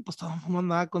película de Scream, pues todo el mundo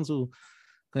andaba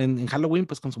en Halloween,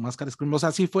 pues con su máscara de Scream. O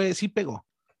sea, sí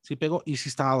pegó y sí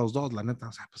estaba 2-2, la neta,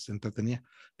 o sea, pues se entretenía.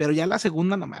 Pero ya la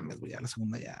segunda, no mames, güey, ya la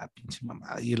segunda ya pinche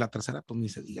mamada. Y la tercera, pues ni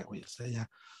se diga, güey, o sea, ya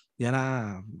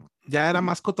era, ya era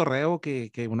más cotorreo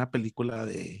que una película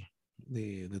de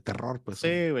terror, pues.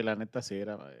 Sí, güey, la neta sí,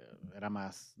 era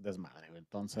más desmadre, güey.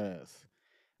 Entonces,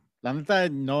 la neta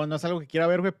no es algo que quiera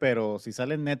ver, güey, pero si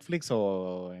sale en Netflix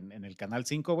o en el canal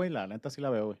 5, güey, la neta sí la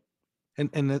veo, güey.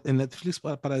 En Netflix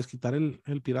para desquitar el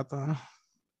pirata.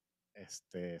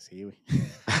 Sí, güey.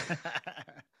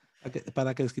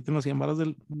 Para que les quiten los 100 baros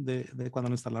de cuando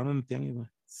lo instalaron en el tianguis, güey.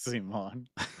 Simón.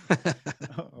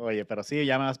 Oye, pero sí,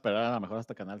 ya me va a esperar a lo mejor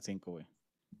hasta Canal 5, güey.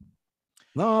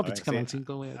 No, A pinche ver si, Canal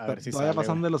 5, güey. a ver si Todavía sale, güey.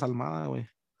 pasaron de los Almada, güey.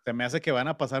 Se me hace que van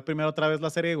a pasar primero otra vez la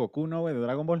serie de Goku, ¿no, güey? De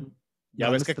Dragon Ball.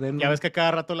 Gran estreno. Ya ves que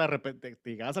cada rato te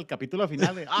llegabas al capítulo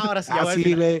final de, ahora sí, ya Ah, voy al sí,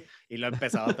 final. güey. Y lo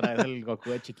empezaba otra vez el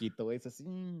Goku de chiquito, güey. Así,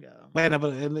 Bueno,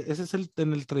 pero ese es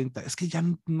en el 30. Es que ya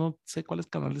no sé cuál es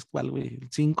canal es cuál, güey. El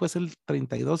 5 es el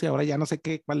 32 y ahora ya no sé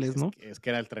cuál es, ¿no? es que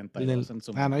era el 32 en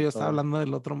su No, yo momento, estaba güey. hablando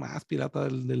del otro más pirata,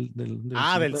 del Del 5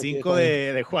 de aquí de 5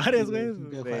 Juárez. de Juárez, güey. Del 5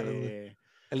 de Juárez, güey.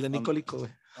 El de Don- Nicolico,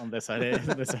 güey. donde salía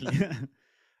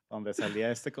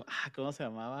 ¿cómo se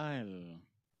llamaba el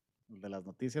de las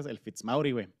noticias? El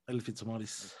Fitzmauri, güey. El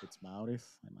Fitzmaurice. El Fitzmaurice,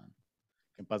 man.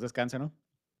 Que en paz descanse, ¿no?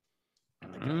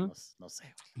 No sé,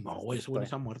 güey. No, güey, ese güey no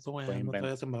se ha muerto, güey. Ando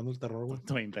todavía sembrando el terror, güey.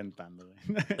 Estoy inventando, güey.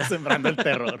 Sembrando el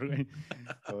terror, güey.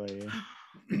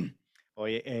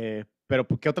 Oye, pero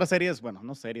 ¿qué otras series? Bueno,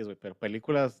 no series, güey, pero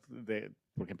películas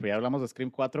por ejemplo, ya hablamos de Scream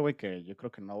 4, güey, que yo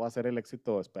creo que no va a ser el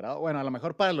éxito esperado. Bueno, a lo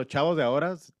mejor para los chavos de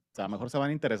ahora, a lo mejor se van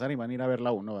a interesar y van a ir a ver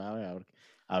la 1,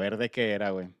 a ver de qué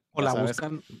era, güey. O Ya la sabes,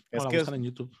 buscan, es o la que buscan en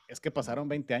YouTube. es que pasaron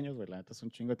 20 años, güey, la neta es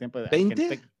un chingo de tiempo. Hay ¿20?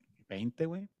 gente, 20,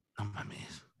 güey. No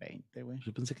mames. 20, güey.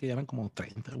 Yo pensé que ya eran como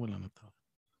 30, güey, la neta.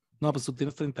 No, pues tú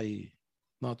tienes 30 y...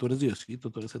 No, tú eres Diosito,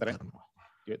 tú eres eterno.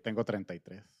 Yo tengo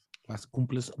 33.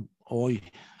 Cumples hoy,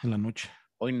 en la noche.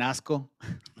 Hoy nazco.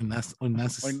 Hoy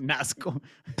naces. Hoy nazco.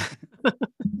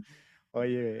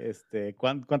 Oye,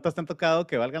 ¿cuántas te han tocado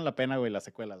que valgan la pena, güey, las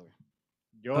secuelas, güey?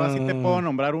 Yo así te puedo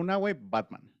nombrar una, güey,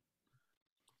 Batman.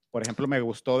 Por ejemplo, me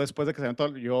gustó después de que salieron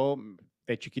todo. Yo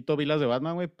de chiquito vi las de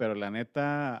Batman, güey, pero la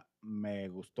neta me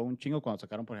gustó un chingo cuando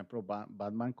sacaron, por ejemplo,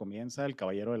 Batman Comienza, El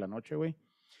Caballero de la Noche, güey.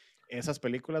 Esas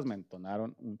películas me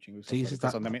entonaron un chingo y sí,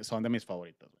 son de mis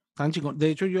favoritas, güey. Están chingón. De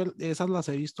hecho, yo esas las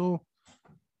he visto,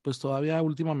 pues todavía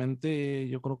últimamente,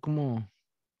 yo creo como...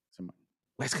 Sí,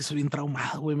 güey, es que soy bien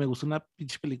traumado, güey. Me gusta una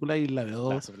pinche película y la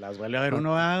veo... Las vuelve a ver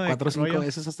uno, güey. 4 o 5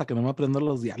 veces hasta que no me aprendo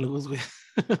los diálogos, güey.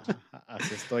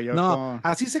 Así estoy yo no,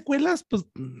 así secuelas, pues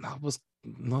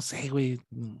no sé, güey.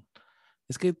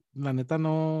 Es que la neta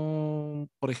no,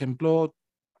 por ejemplo,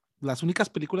 las únicas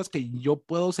películas que yo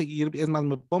puedo seguir, es más,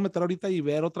 me puedo meter ahorita y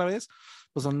ver otra vez,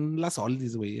 pues son las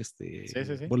oldies, güey. Sí.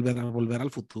 Volver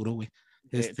al futuro, güey.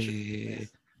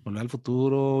 Volver al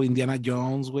futuro, Indiana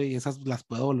Jones, güey, esas las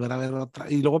puedo volver a ver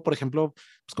otra. Y luego, por ejemplo,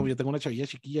 pues como yo tengo una chavilla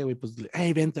chiquilla, güey, pues,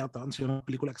 hey, vente, te voy a enseñar una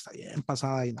película que está bien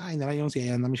pasada. Y, Indiana Jones, y ahí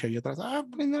anda mi chavilla atrás,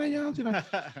 Indiana Jones.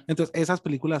 Entonces, esas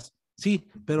películas, sí,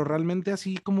 pero realmente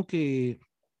así como que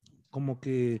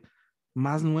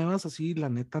más nuevas, así, la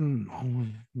neta, no,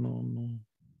 güey,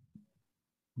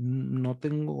 no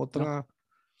tengo otra,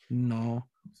 no.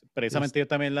 Precisamente yo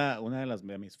también una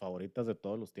de mis favoritas de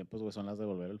todos los tiempos, güey, son las de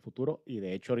Volver al Futuro. Y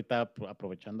de hecho ahorita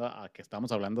aprovechando a que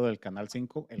estamos hablando del Canal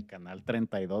 5, el Canal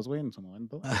 32, güey, en su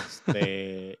momento,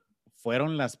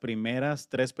 fueron las primeras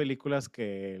 3 películas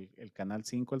que el Canal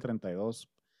 5, el 32,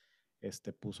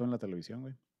 puso en la televisión,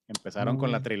 güey. Empezaron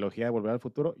con la trilogía de Volver al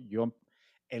Futuro.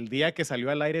 El día que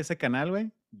salió al aire ese canal,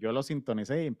 güey, yo lo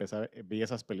sintonicé y vi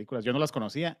esas películas. Yo no las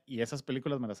conocía y esas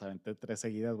películas me las aventé 3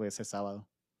 seguidas, güey, ese sábado.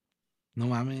 No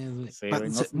mames, güey. Sí,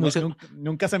 güey.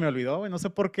 Nunca se me olvidó, güey. No sé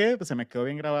por qué, pues se me quedó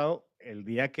bien grabado el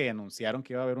día que anunciaron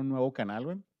que iba a haber un nuevo canal,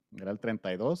 güey. Era el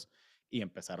 32 y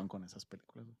empezaron con esas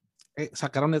películas, güey.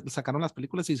 Sacaron las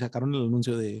películas y sacaron el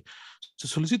anuncio de se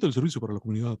solicita el servicio para la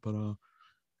comunidad para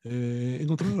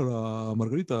encontrar a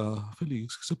Margarita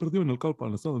Félix, que se perdió en el Calpa,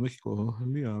 en el Estado de México,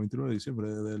 el día 29 de diciembre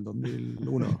del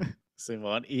 2001.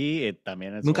 Simón, y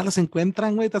también ¿Nunca las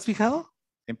encuentran, güey? ¿Te has fijado?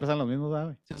 Siempre son los mismos,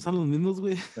 güey. Siempre son los mismos,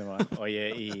 güey.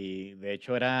 Oye, y de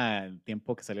hecho era el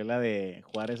tiempo que salió la de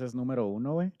Juárez es número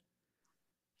 1, güey.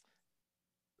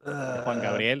 De Juan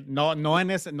Gabriel. No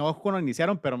cuando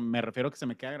iniciaron, pero me refiero que se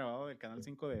me queda grabado del Canal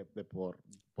 5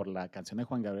 por la canción de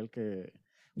Juan Gabriel que...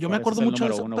 Yo me acuerdo mucho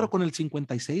de eso, pero con el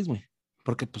 56, güey.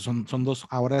 Porque pues son 2,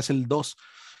 ahora es el 2.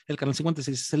 El canal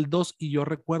 56 es el 2 y yo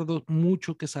recuerdo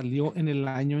mucho que salió en el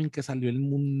año en que salió el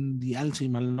Mundial, si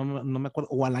mal no me acuerdo,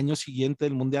 o al año siguiente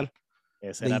del Mundial.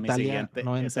 Ese era Italia, mi siguiente,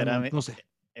 90, no sé.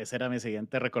 Ese era mi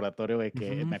siguiente recordatorio, güey,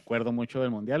 que me acuerdo mucho del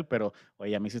Mundial, pero,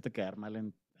 oye, a mí hiciste quedar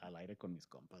mal al aire con mis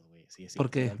compas, güey. Sí, ¿por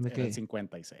qué? Era el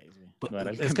 56, güey. Pues, no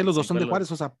es que los dos son de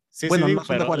Juárez, o sea, sí, bueno, sí, no son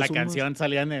pero de Juárez. La canción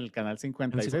salía en el canal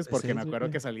 56 porque me acuerdo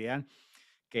güey. que salían,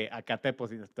 que acá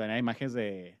tenía imágenes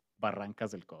de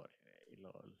Barrancas del Cobre.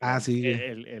 Sí.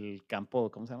 El campo,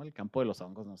 ¿cómo se llama? El campo de los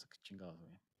hongos, no sé qué chingados,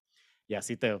 güey. Y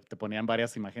así te ponían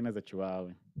varias imágenes de Chihuahua,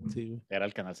 güey. Sí, güey. Era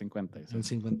el canal 56. El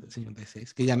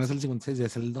 56, que ya no es el 56, ya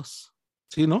es el 2.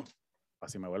 ¿Sí, no?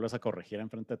 Así me vuelves a corregir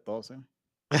enfrente de todos,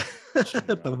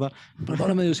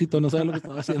 Perdóname, Diosito, no sabes lo que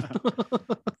estaba haciendo.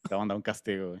 Te va a mandar un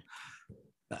castigo, güey.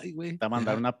 Ay, güey. Te va a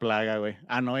mandar una plaga, güey.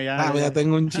 Ah, no, ya. Ya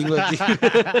tengo un chingo aquí.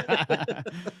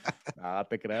 Ah,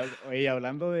 te creas. Oye,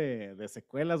 hablando de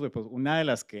secuelas, güey, pues una de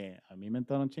las que a mí me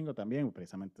entró un chingo también, güey,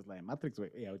 precisamente es la de Matrix,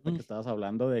 güey. Y ahorita que estabas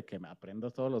hablando de que me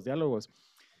aprendo todos los diálogos,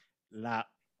 la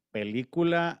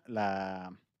película,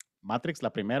 la Matrix,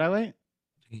 la primera, güey,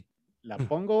 Sí. la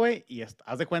pongo, güey, y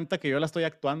haz de cuenta que yo la estoy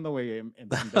actuando, güey. En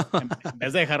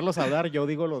vez de dejarlos hablar, yo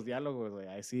digo los diálogos, güey.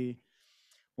 Ahí sí.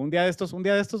 Un día de estos,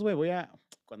 güey,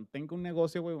 cuando tenga un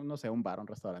negocio, güey, no sé, un bar, un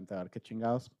restaurante, a ver qué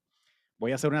chingados.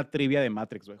 Voy a hacer una trivia de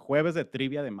Matrix, güey. Jueves de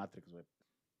trivia de Matrix, güey.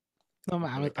 No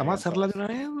mames, vamos a hacerla de una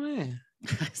vez, güey.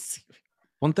 Sí, güey.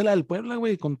 Ponte la del Puebla,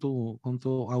 güey, con tu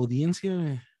audiencia,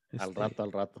 güey. Al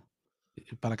rato.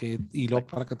 Para que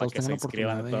todos que se tengan la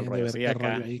inscriban oportunidad en todo el de rollo. ver Sí, qué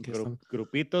acá, rollo ahí que están.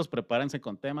 grupitos, prepárense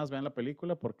con temas, vean la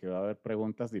película porque va a haber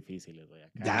preguntas difíciles, güey.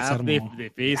 Acá, Ya se armó.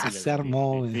 difíciles, Ya se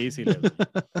armó, güey. difíciles, güey.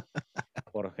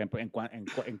 Por ejemplo,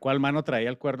 ¿en cuál mano traía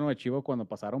el cuerno de chivo cuando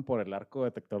pasaron por el arco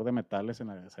detector de metales en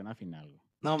la escena final, güey?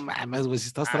 No mames, güey, si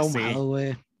estás Sí. traumado,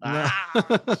 güey.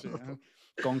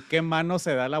 ¿Con qué mano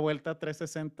se da la vuelta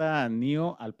 360 a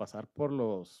Neo al pasar por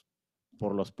los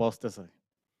postes, güey?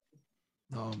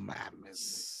 No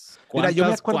mames. ¿Cuántas, Mira, yo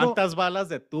me acuerdo, ¿cuántas balas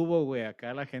detuvo, güey,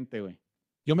 acá la gente, güey?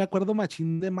 yo me acuerdo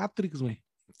machín de Matrix, güey.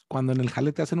 Cuando en el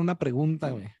jale te hacen una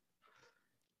pregunta, güey.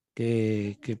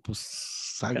 Que pues,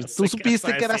 ¿sabes? Tú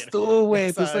supiste que eras tú,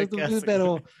 güey. Tú supiste,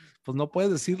 pero pues no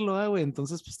puedes decirlo, güey.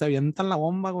 Entonces, pues te avientan la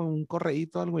bomba, güey, un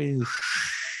correíto, algo, güey.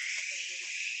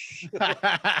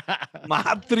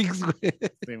 Matrix, güey.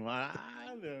 Sí,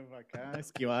 madre, acá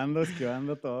esquivando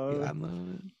todo.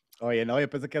 Esquivando, Oye, no, yo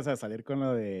pensé que ibas a salir con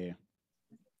lo de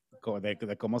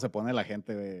cómo se pone la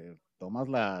gente, güey. ¿Tomas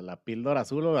la píldora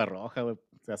azul o la roja, güey?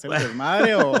 ¿Se hace el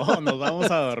desmadre o nos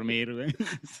vamos a dormir, güey?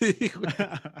 Sí, güey.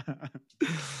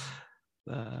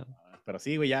 Pero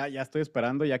sí, güey, ya estoy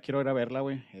esperando, ya quiero ir a verla,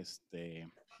 güey.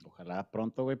 Ojalá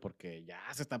pronto, güey, porque ya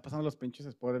se están pasando los pinches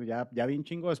spoilers. Ya vi un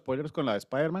chingo de spoilers con la de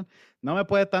Spider-Man. No me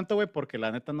puede tanto, güey, porque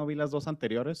la neta no vi las dos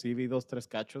anteriores. Sí vi 2, 3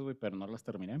 cachos, güey, pero no las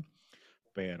terminé.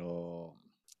 Pero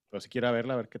sí quiero ir a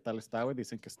verla, a ver qué tal está, güey.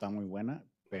 Dicen que está muy buena.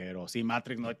 Pero sí,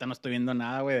 Matrix, no, ahorita no estoy viendo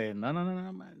nada, güey. No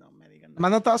me digan nada.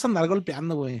 Más no te vas a andar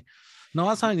golpeando, güey. No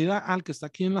vas a venir al que está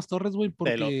aquí en las torres, güey,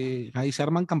 porque ahí se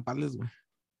arman campales, güey.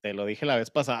 Te lo dije la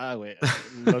vez pasada, güey.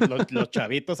 Los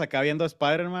chavitos acá viendo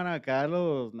Spider-Man, acá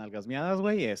los nalgasmeadas,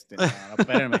 güey. No,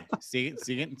 espérenme.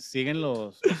 Siguen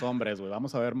los hombres, güey.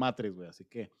 Vamos a ver Matrix, güey. Así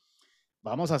que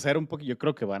vamos a hacer yo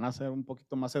creo que van a ser un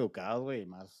poquito más educados, güey,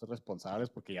 más responsables,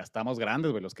 porque ya estamos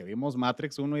grandes, güey. Los que vimos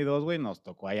Matrix 1 y 2, güey, nos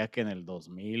tocó allá que en el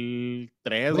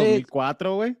 2003, Güey,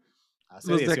 2004, güey.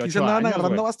 Hace los de aquí se 18 andaban años,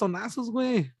 agarrando güey. bastonazos,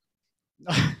 güey.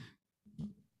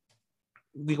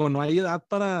 Digo, no hay edad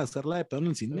para hacerla de pedo en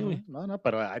el cine, güey. No,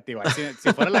 pero tío,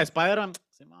 si fuera la de Spider-Man,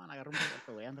 se me van a agarrar un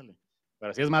poco, güey, ándale.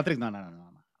 Pero si es Matrix,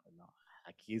 no.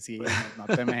 Aquí sí, no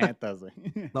te metas, güey.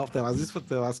 No, te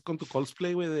vas con tu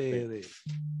cosplay, güey, de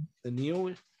Neo,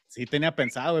 güey. Sí tenía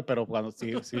pensado, güey, pero cuando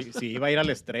sí iba a ir al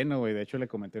estreno, güey. De hecho, le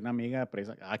comenté a una amiga,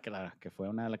 que fue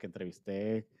una de las que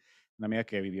entrevisté, una amiga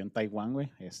que vivió en Taiwán,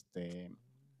 güey.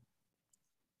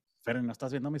 Pero no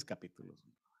estás viendo mis capítulos.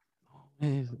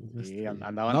 Sí,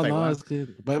 andaba en Taiwán. No, es que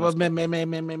pues,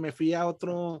 me fui a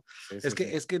otro. Sí,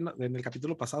 es que en el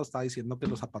capítulo pasado estaba diciendo que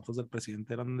los zapatos del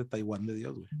presidente eran de Taiwán de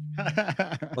Dios, güey.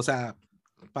 O sea,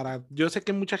 yo sé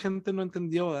que mucha gente no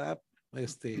entendió, ¿verdad?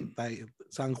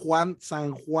 San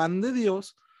Juan de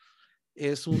Dios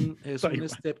es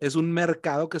un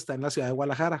mercado que está en la ciudad de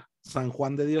Guadalajara, San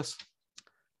Juan de Dios.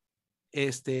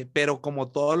 Pero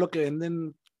como todo lo que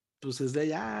venden pues es de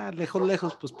allá,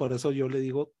 lejos, pues por eso yo le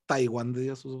digo Taiwán de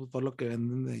Dios, todo lo que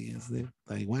venden de ahí es de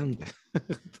Taiwán, güey.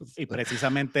 Entonces, y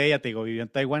precisamente ella, te digo, vivió en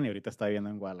Taiwán y ahorita está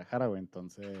viviendo en Guadalajara, güey,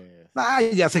 entonces...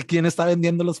 Ay, ya sé quién está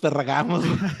vendiendo los ferragamos.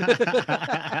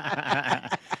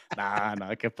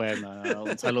 No, que pues, no.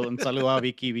 Un saludo a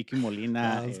Vicky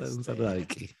Molina. Un saludo a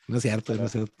Vicky. No es cierto.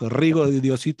 Rigo,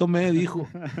 Diosito me dijo.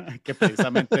 Que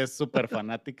precisamente es súper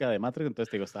fanática de Matrix, entonces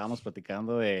te digo, estábamos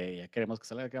platicando de, ya queremos que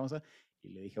salga, ¿qué vamos a hacer? Y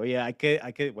le dije, oye, hay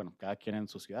que, bueno, cada quien en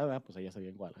su ciudad, ¿verdad? Pues ella se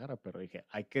vive en Guadalajara, pero dije,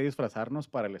 hay que disfrazarnos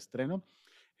para el estreno.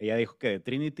 Ella dijo que de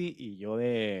Trinity y yo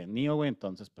de Neo, güey,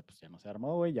 entonces pues ya no se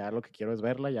armó, güey, ya lo que quiero es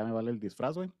verla, ya me vale el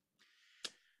disfraz, güey.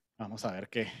 Vamos a ver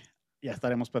qué, ya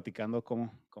estaremos platicando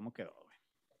cómo quedó, güey.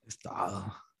 Es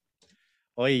todo.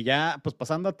 Oye, ya, pues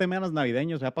pasando a temas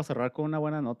navideños, ya para cerrar con una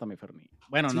buena nota, mi Ferni.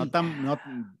 Bueno, sí, no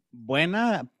tan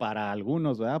buena para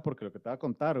algunos, ¿verdad? Porque lo que te voy a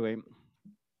contar, güey,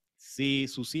 si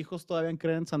sus hijos todavía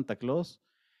creen en Santa Claus,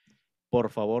 por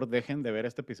favor, dejen de ver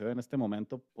este episodio en este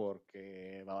momento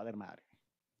porque va a valer madre.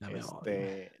 Ya me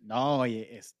voy. No,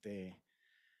 oye,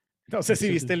 no sé si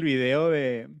viste el video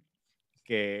de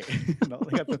que, no,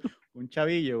 déjate, un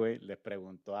chavillo, güey, le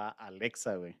preguntó a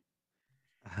Alexa, güey.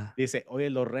 Ajá. Dice, oye,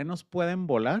 ¿los renos pueden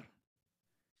volar?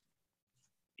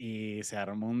 Y se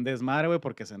armó un desmadre, güey,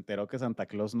 porque se enteró que Santa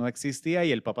Claus no existía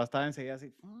y el papá estaba enseguida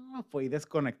así, fue y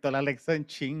desconectó la Alexa en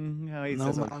chinga y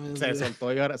No mames,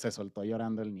 güey. se soltó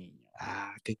llorando el niño.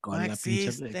 Ah, qué No con la pinche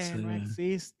Alexa, no güey.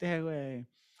 existe, güey.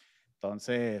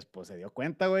 Entonces, pues se dio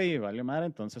cuenta, güey, y valió madre.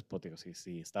 Entonces, pues digo,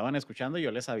 si estaban escuchando,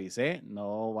 yo les avisé,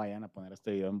 no vayan a poner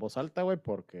este video en voz alta, güey,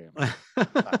 porque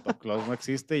Santa Claus no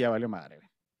existe y ya valió madre, güey.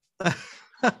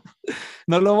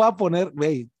 No lo voy a poner,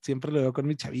 güey, siempre lo veo con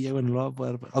mi chavilla, güey, no lo voy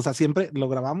a poder, o sea, siempre lo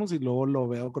grabamos y luego lo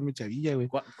veo con mi chavilla, güey.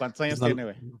 ¿Cuántos años Pues no, tiene,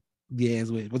 güey?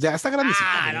 10, güey, pues ya está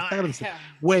grandecita, güey, No. está grandecita.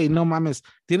 Güey, no mames,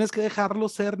 tienes que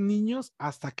dejarlos ser niños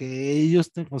hasta que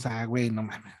ellos, o sea, güey, no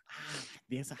mames.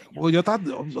 10 años.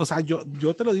 O sea, yo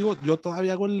te lo digo, yo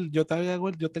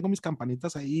tengo mis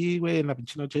campanitas ahí, güey, en la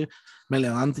pinche noche me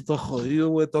levanto y todo jodido,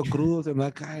 güey, todo crudo, se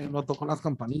me cae, no toco las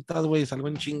campanitas, güey, salgo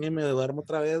en chingue y me duermo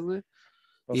otra vez, güey.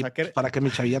 O Y sea que... para que mi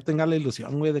chavilla tenga la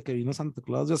ilusión, güey, de que vino Santa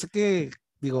Claus. Yo sé que,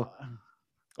 digo.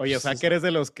 Oye, o sea Pues, que eres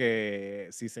de los que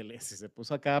si se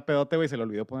puso acá pedote, güey, se le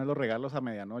olvidó poner los regalos a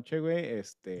medianoche, güey,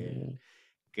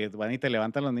 que van y te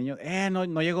levantan los niños,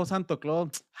 no llegó Santa Claus.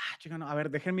 Chica, no, a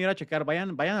ver, déjenme ir a checar, vayan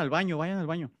al baño, vayan al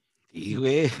baño. sí,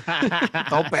 güey.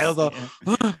 Todo pedo, todo.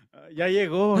 Ya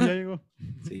llegó.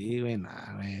 Sí, güey,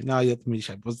 nada, güey. No, mi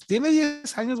chavo, pues tiene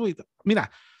 10 años, güey.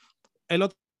 Mira, el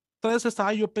otro vez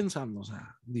estaba yo pensando, o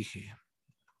sea, dije,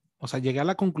 o sea, llegué a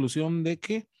la conclusión de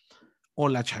que o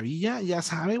la chavilla ya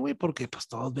sabe, güey, porque pues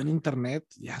todos ven internet,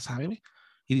 ya sabe, güey.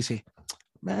 Y dice,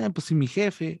 pues si mi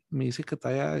jefe me dice que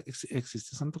todavía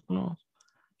existe Santa Claus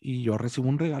y yo recibo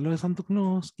un regalo de Santa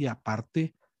Claus y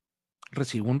aparte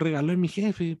recibo un regalo de mi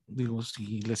jefe, digo,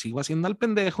 si le sigo haciendo al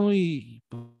pendejo y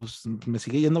pues me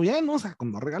sigue yendo bien, ¿no? O sea,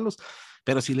 con 2 regalos.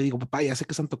 Pero si le digo, papá, ya sé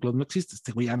que Santa Claus no existe,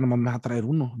 este güey ya no me va a traer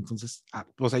uno. Entonces,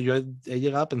 o sea, yo he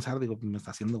llegado a pensar, digo, me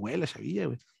está haciendo güey la chavilla,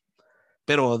 güey.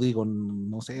 Pero digo,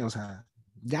 no sé, o sea,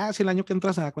 ya si el año que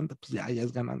entra se da cuenta, pues ya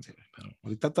es ganancia, güey. Pero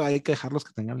ahorita todavía hay que dejarlos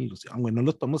que tengan ilusión, güey. No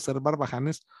los podemos hacer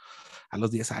barbajanes a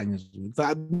los 10 años, güey.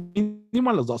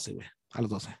 Mínimo a los 12, güey. A los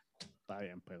 12. Está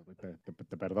bien, pues, güey,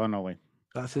 te perdono, güey.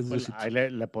 Gracias, Pues, Diosito. ahí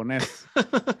le pones.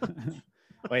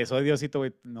 Oye, soy Diosito,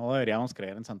 güey, no deberíamos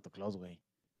creer en Santa Claus, güey.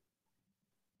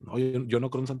 No, yo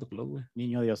no creo en Santa Claus, güey.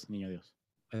 Niño Dios.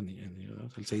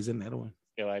 El 6 de enero, güey.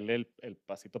 Que baile el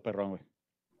pasito perrón, güey.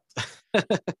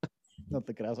 No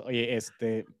te creas. Oye,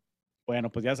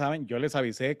 bueno, pues ya saben, yo les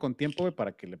avisé con tiempo, güey,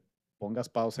 para que le pongas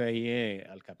pausa ahí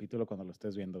al capítulo cuando lo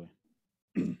estés viendo,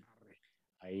 güey.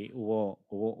 Ahí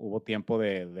hubo tiempo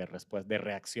de respuesta, de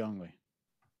reacción, güey.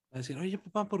 A decir, oye,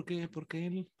 papá, ¿por qué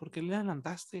le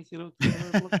adelantaste? Quiero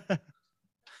verlo.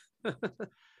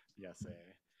 Ya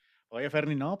sé. Oye,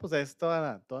 Ferni, no, pues es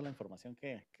toda la información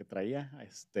que traía.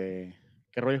 ¿Qué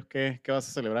rollo? ¿Qué vas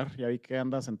a celebrar? Ya vi que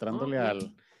andas entrándole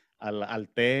al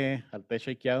té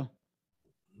shakeado.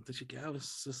 Te chequeaba,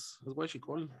 es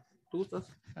guachicol. ¿Tú gustas?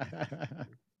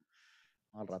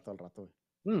 Al rato,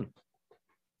 güey.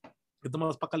 ¿Qué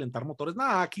tomas para calentar motores?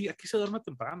 Nada, aquí se duerme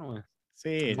temprano, güey.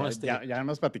 Sí, No, ya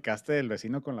nos platicaste del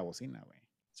vecino con la bocina, güey.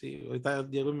 Sí, ahorita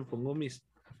llego y me pongo mis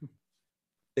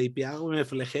tapeado, me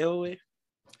flejeo, güey.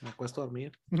 Me acuesto a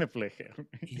dormir. Me flejeo.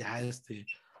 Y ya,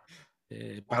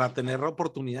 para tener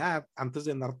oportunidad, antes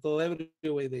de andar todo ebrio,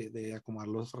 güey, de acomodar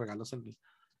los regalos en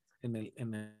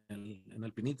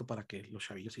el pinito para que los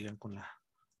chavillos sigan con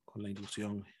la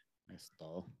ilusión, güey. Es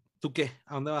todo. ¿Tú qué?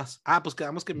 ¿A dónde vas? Pues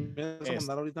quedamos que me vas a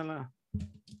mandar ahorita la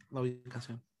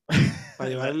ubicación. Para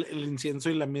llevar el incienso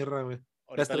y la mirra, güey.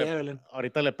 La estrella de Belén.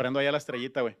 Ahorita le prendo allá la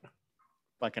estrellita, güey.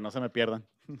 Para que no se me pierdan.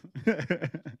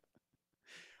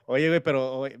 Oye, güey,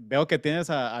 pero veo que tienes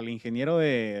al ingeniero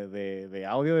de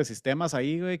audio de sistemas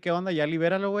ahí, güey. ¿Qué onda? Ya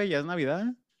libéralo, güey. Ya es Navidad.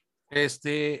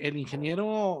 El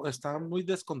ingeniero está muy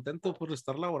descontento por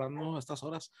estar laborando estas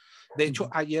horas. De hecho,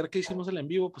 ayer que hicimos el en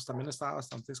vivo, pues también estaba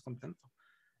bastante descontento.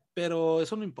 Pero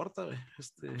eso no importa, güey.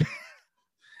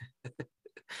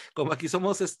 Como aquí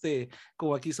somos,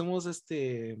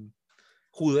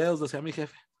 judeos, decía mi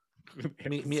jefe.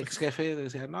 Mi ex jefe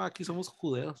decía, no, aquí somos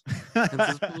judeos.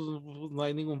 Entonces, pues, no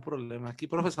hay ningún problema. Aquí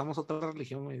profesamos otra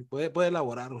religión, güey. Puede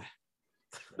elaborar, güey.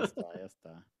 Ya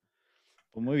está.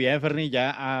 Pues muy bien, Ferni,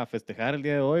 ya a festejar el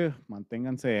día de hoy.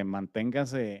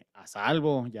 Manténganse a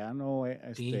salvo. Ya no,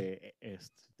 Sí. te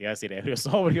iba a decir ebrios,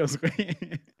 sobrios, güey.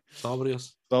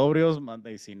 Sobrios.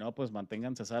 Y si no, pues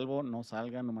manténganse a salvo, no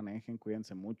salgan, no manejen,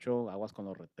 cuídense mucho, aguas con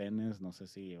los retenes, no sé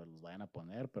si los vayan a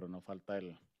poner, pero no falta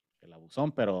el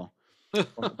abusón, pero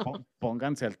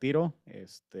pónganse al tiro,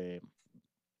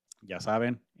 ya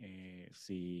saben,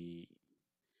 si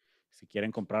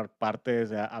quieren comprar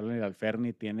partes, háblenle al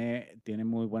Ferni, tiene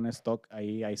muy buen stock,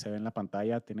 ahí se ve en la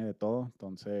pantalla, tiene de todo,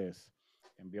 entonces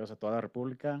envíos a toda la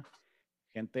República.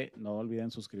 Gente, no olviden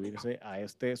suscribirse a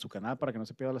su canal para que no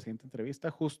se pierda la siguiente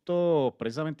entrevista. Justo,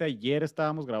 precisamente ayer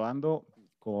estábamos grabando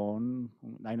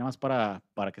ahí nada más para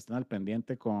que estén al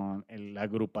pendiente, con la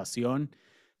agrupación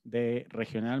de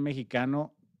regional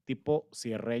mexicano tipo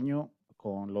cierreño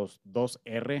con los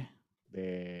 2R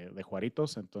de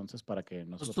Juaritos, entonces para que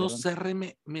no se Los lo pierdan.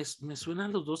 2R, me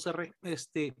suenan los 2R,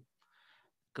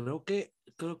 creo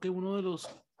que uno de los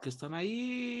que están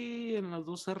ahí en los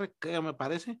 2R, que me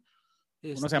parece,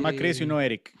 Uno se llama Chris y uno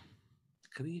Eric.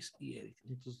 Chris y Eric.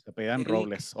 Entonces, se pedían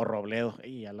Robles o Robledo.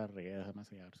 Y ya la regué, déjame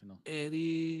sellar, si no.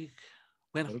 Eric.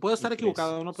 Bueno, Eric puedo estar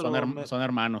equivocado, ¿no? Pero son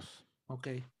hermanos. Ok.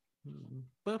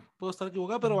 Bueno, puedo estar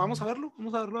equivocado, pero vamos a verlo,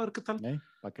 a ver qué tal.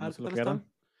 Para que no se lo pierdan.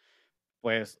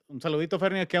 Pues un saludito,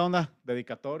 Fernie, ¿qué onda?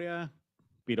 Dedicatoria,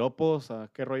 piropos,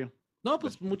 ¿qué rollo? No,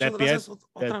 pues muchas gracias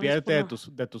otra vez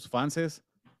de tus fanses.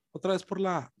 Otra vez por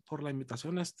la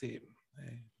invitación,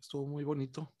 estuvo muy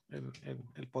bonito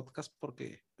el podcast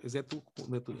porque es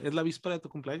es la víspera de tu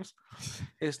cumpleaños.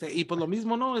 Y pues lo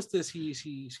mismo, ¿no?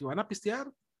 Si van a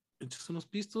pistear, échense unos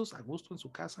pistos a gusto en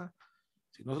su casa.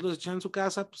 Si no se los echan en su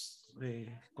casa, pues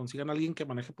consigan a alguien que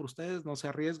maneje por ustedes, no se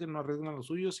arriesguen, no arriesguen a los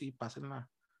suyos y pásenla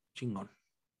chingón.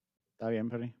 Está bien,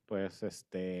 Fernie. Pues nos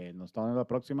estamos viendo la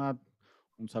próxima.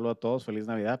 Un saludo a todos, feliz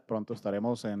Navidad. Pronto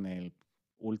estaremos en el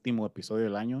último episodio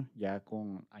del año, ya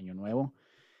con Año Nuevo.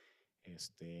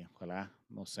 Ojalá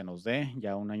se nos dé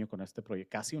ya un año con este proyecto,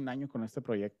 casi un año con este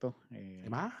proyecto. Ahí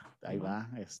va.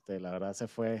 La verdad se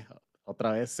fue,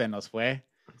 otra vez se nos fue.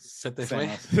 Se te fue.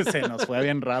 Se nos fue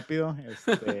bien rápido,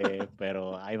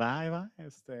 pero ahí va.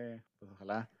 Pues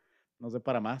ojalá nos dé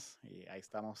para más y ahí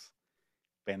estamos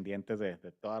pendientes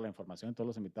de toda la información, de todos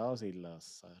los invitados y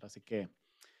ahora sí que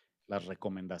las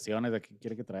recomendaciones de qué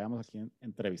quiere que traigamos aquí,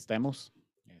 entrevistemos.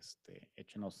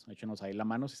 Échenos ahí la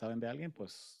mano si saben de alguien,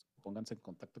 pues pónganse en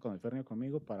contacto con el Fernie o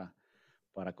conmigo para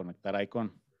conectar ahí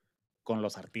con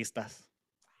los artistas.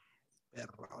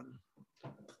 Perrón.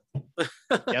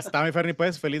 Ya está, mi Fernie,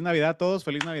 pues feliz Navidad a todos,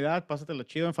 feliz Navidad, pásatelo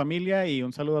chido en familia y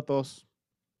un saludo a todos.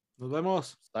 Nos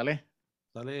vemos. Dale.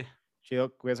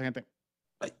 Chido, cuídense, gente.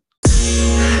 Bye.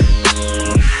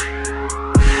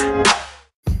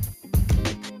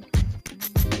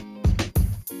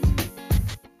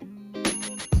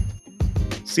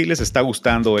 Si les está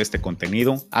gustando este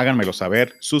contenido, háganmelo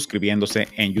saber suscribiéndose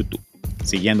en YouTube,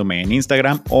 siguiéndome en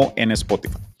Instagram o en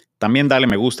Spotify. También dale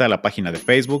me gusta a la página de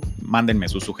Facebook, mándenme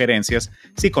sus sugerencias.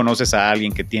 Si conoces a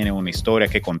alguien que tiene una historia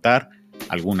que contar,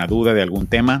 alguna duda de algún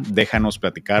tema, déjanos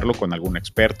platicarlo con algún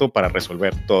experto para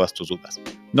resolver todas tus dudas.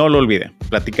 No lo olviden,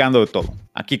 platicando de todo,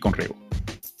 aquí con Rigo.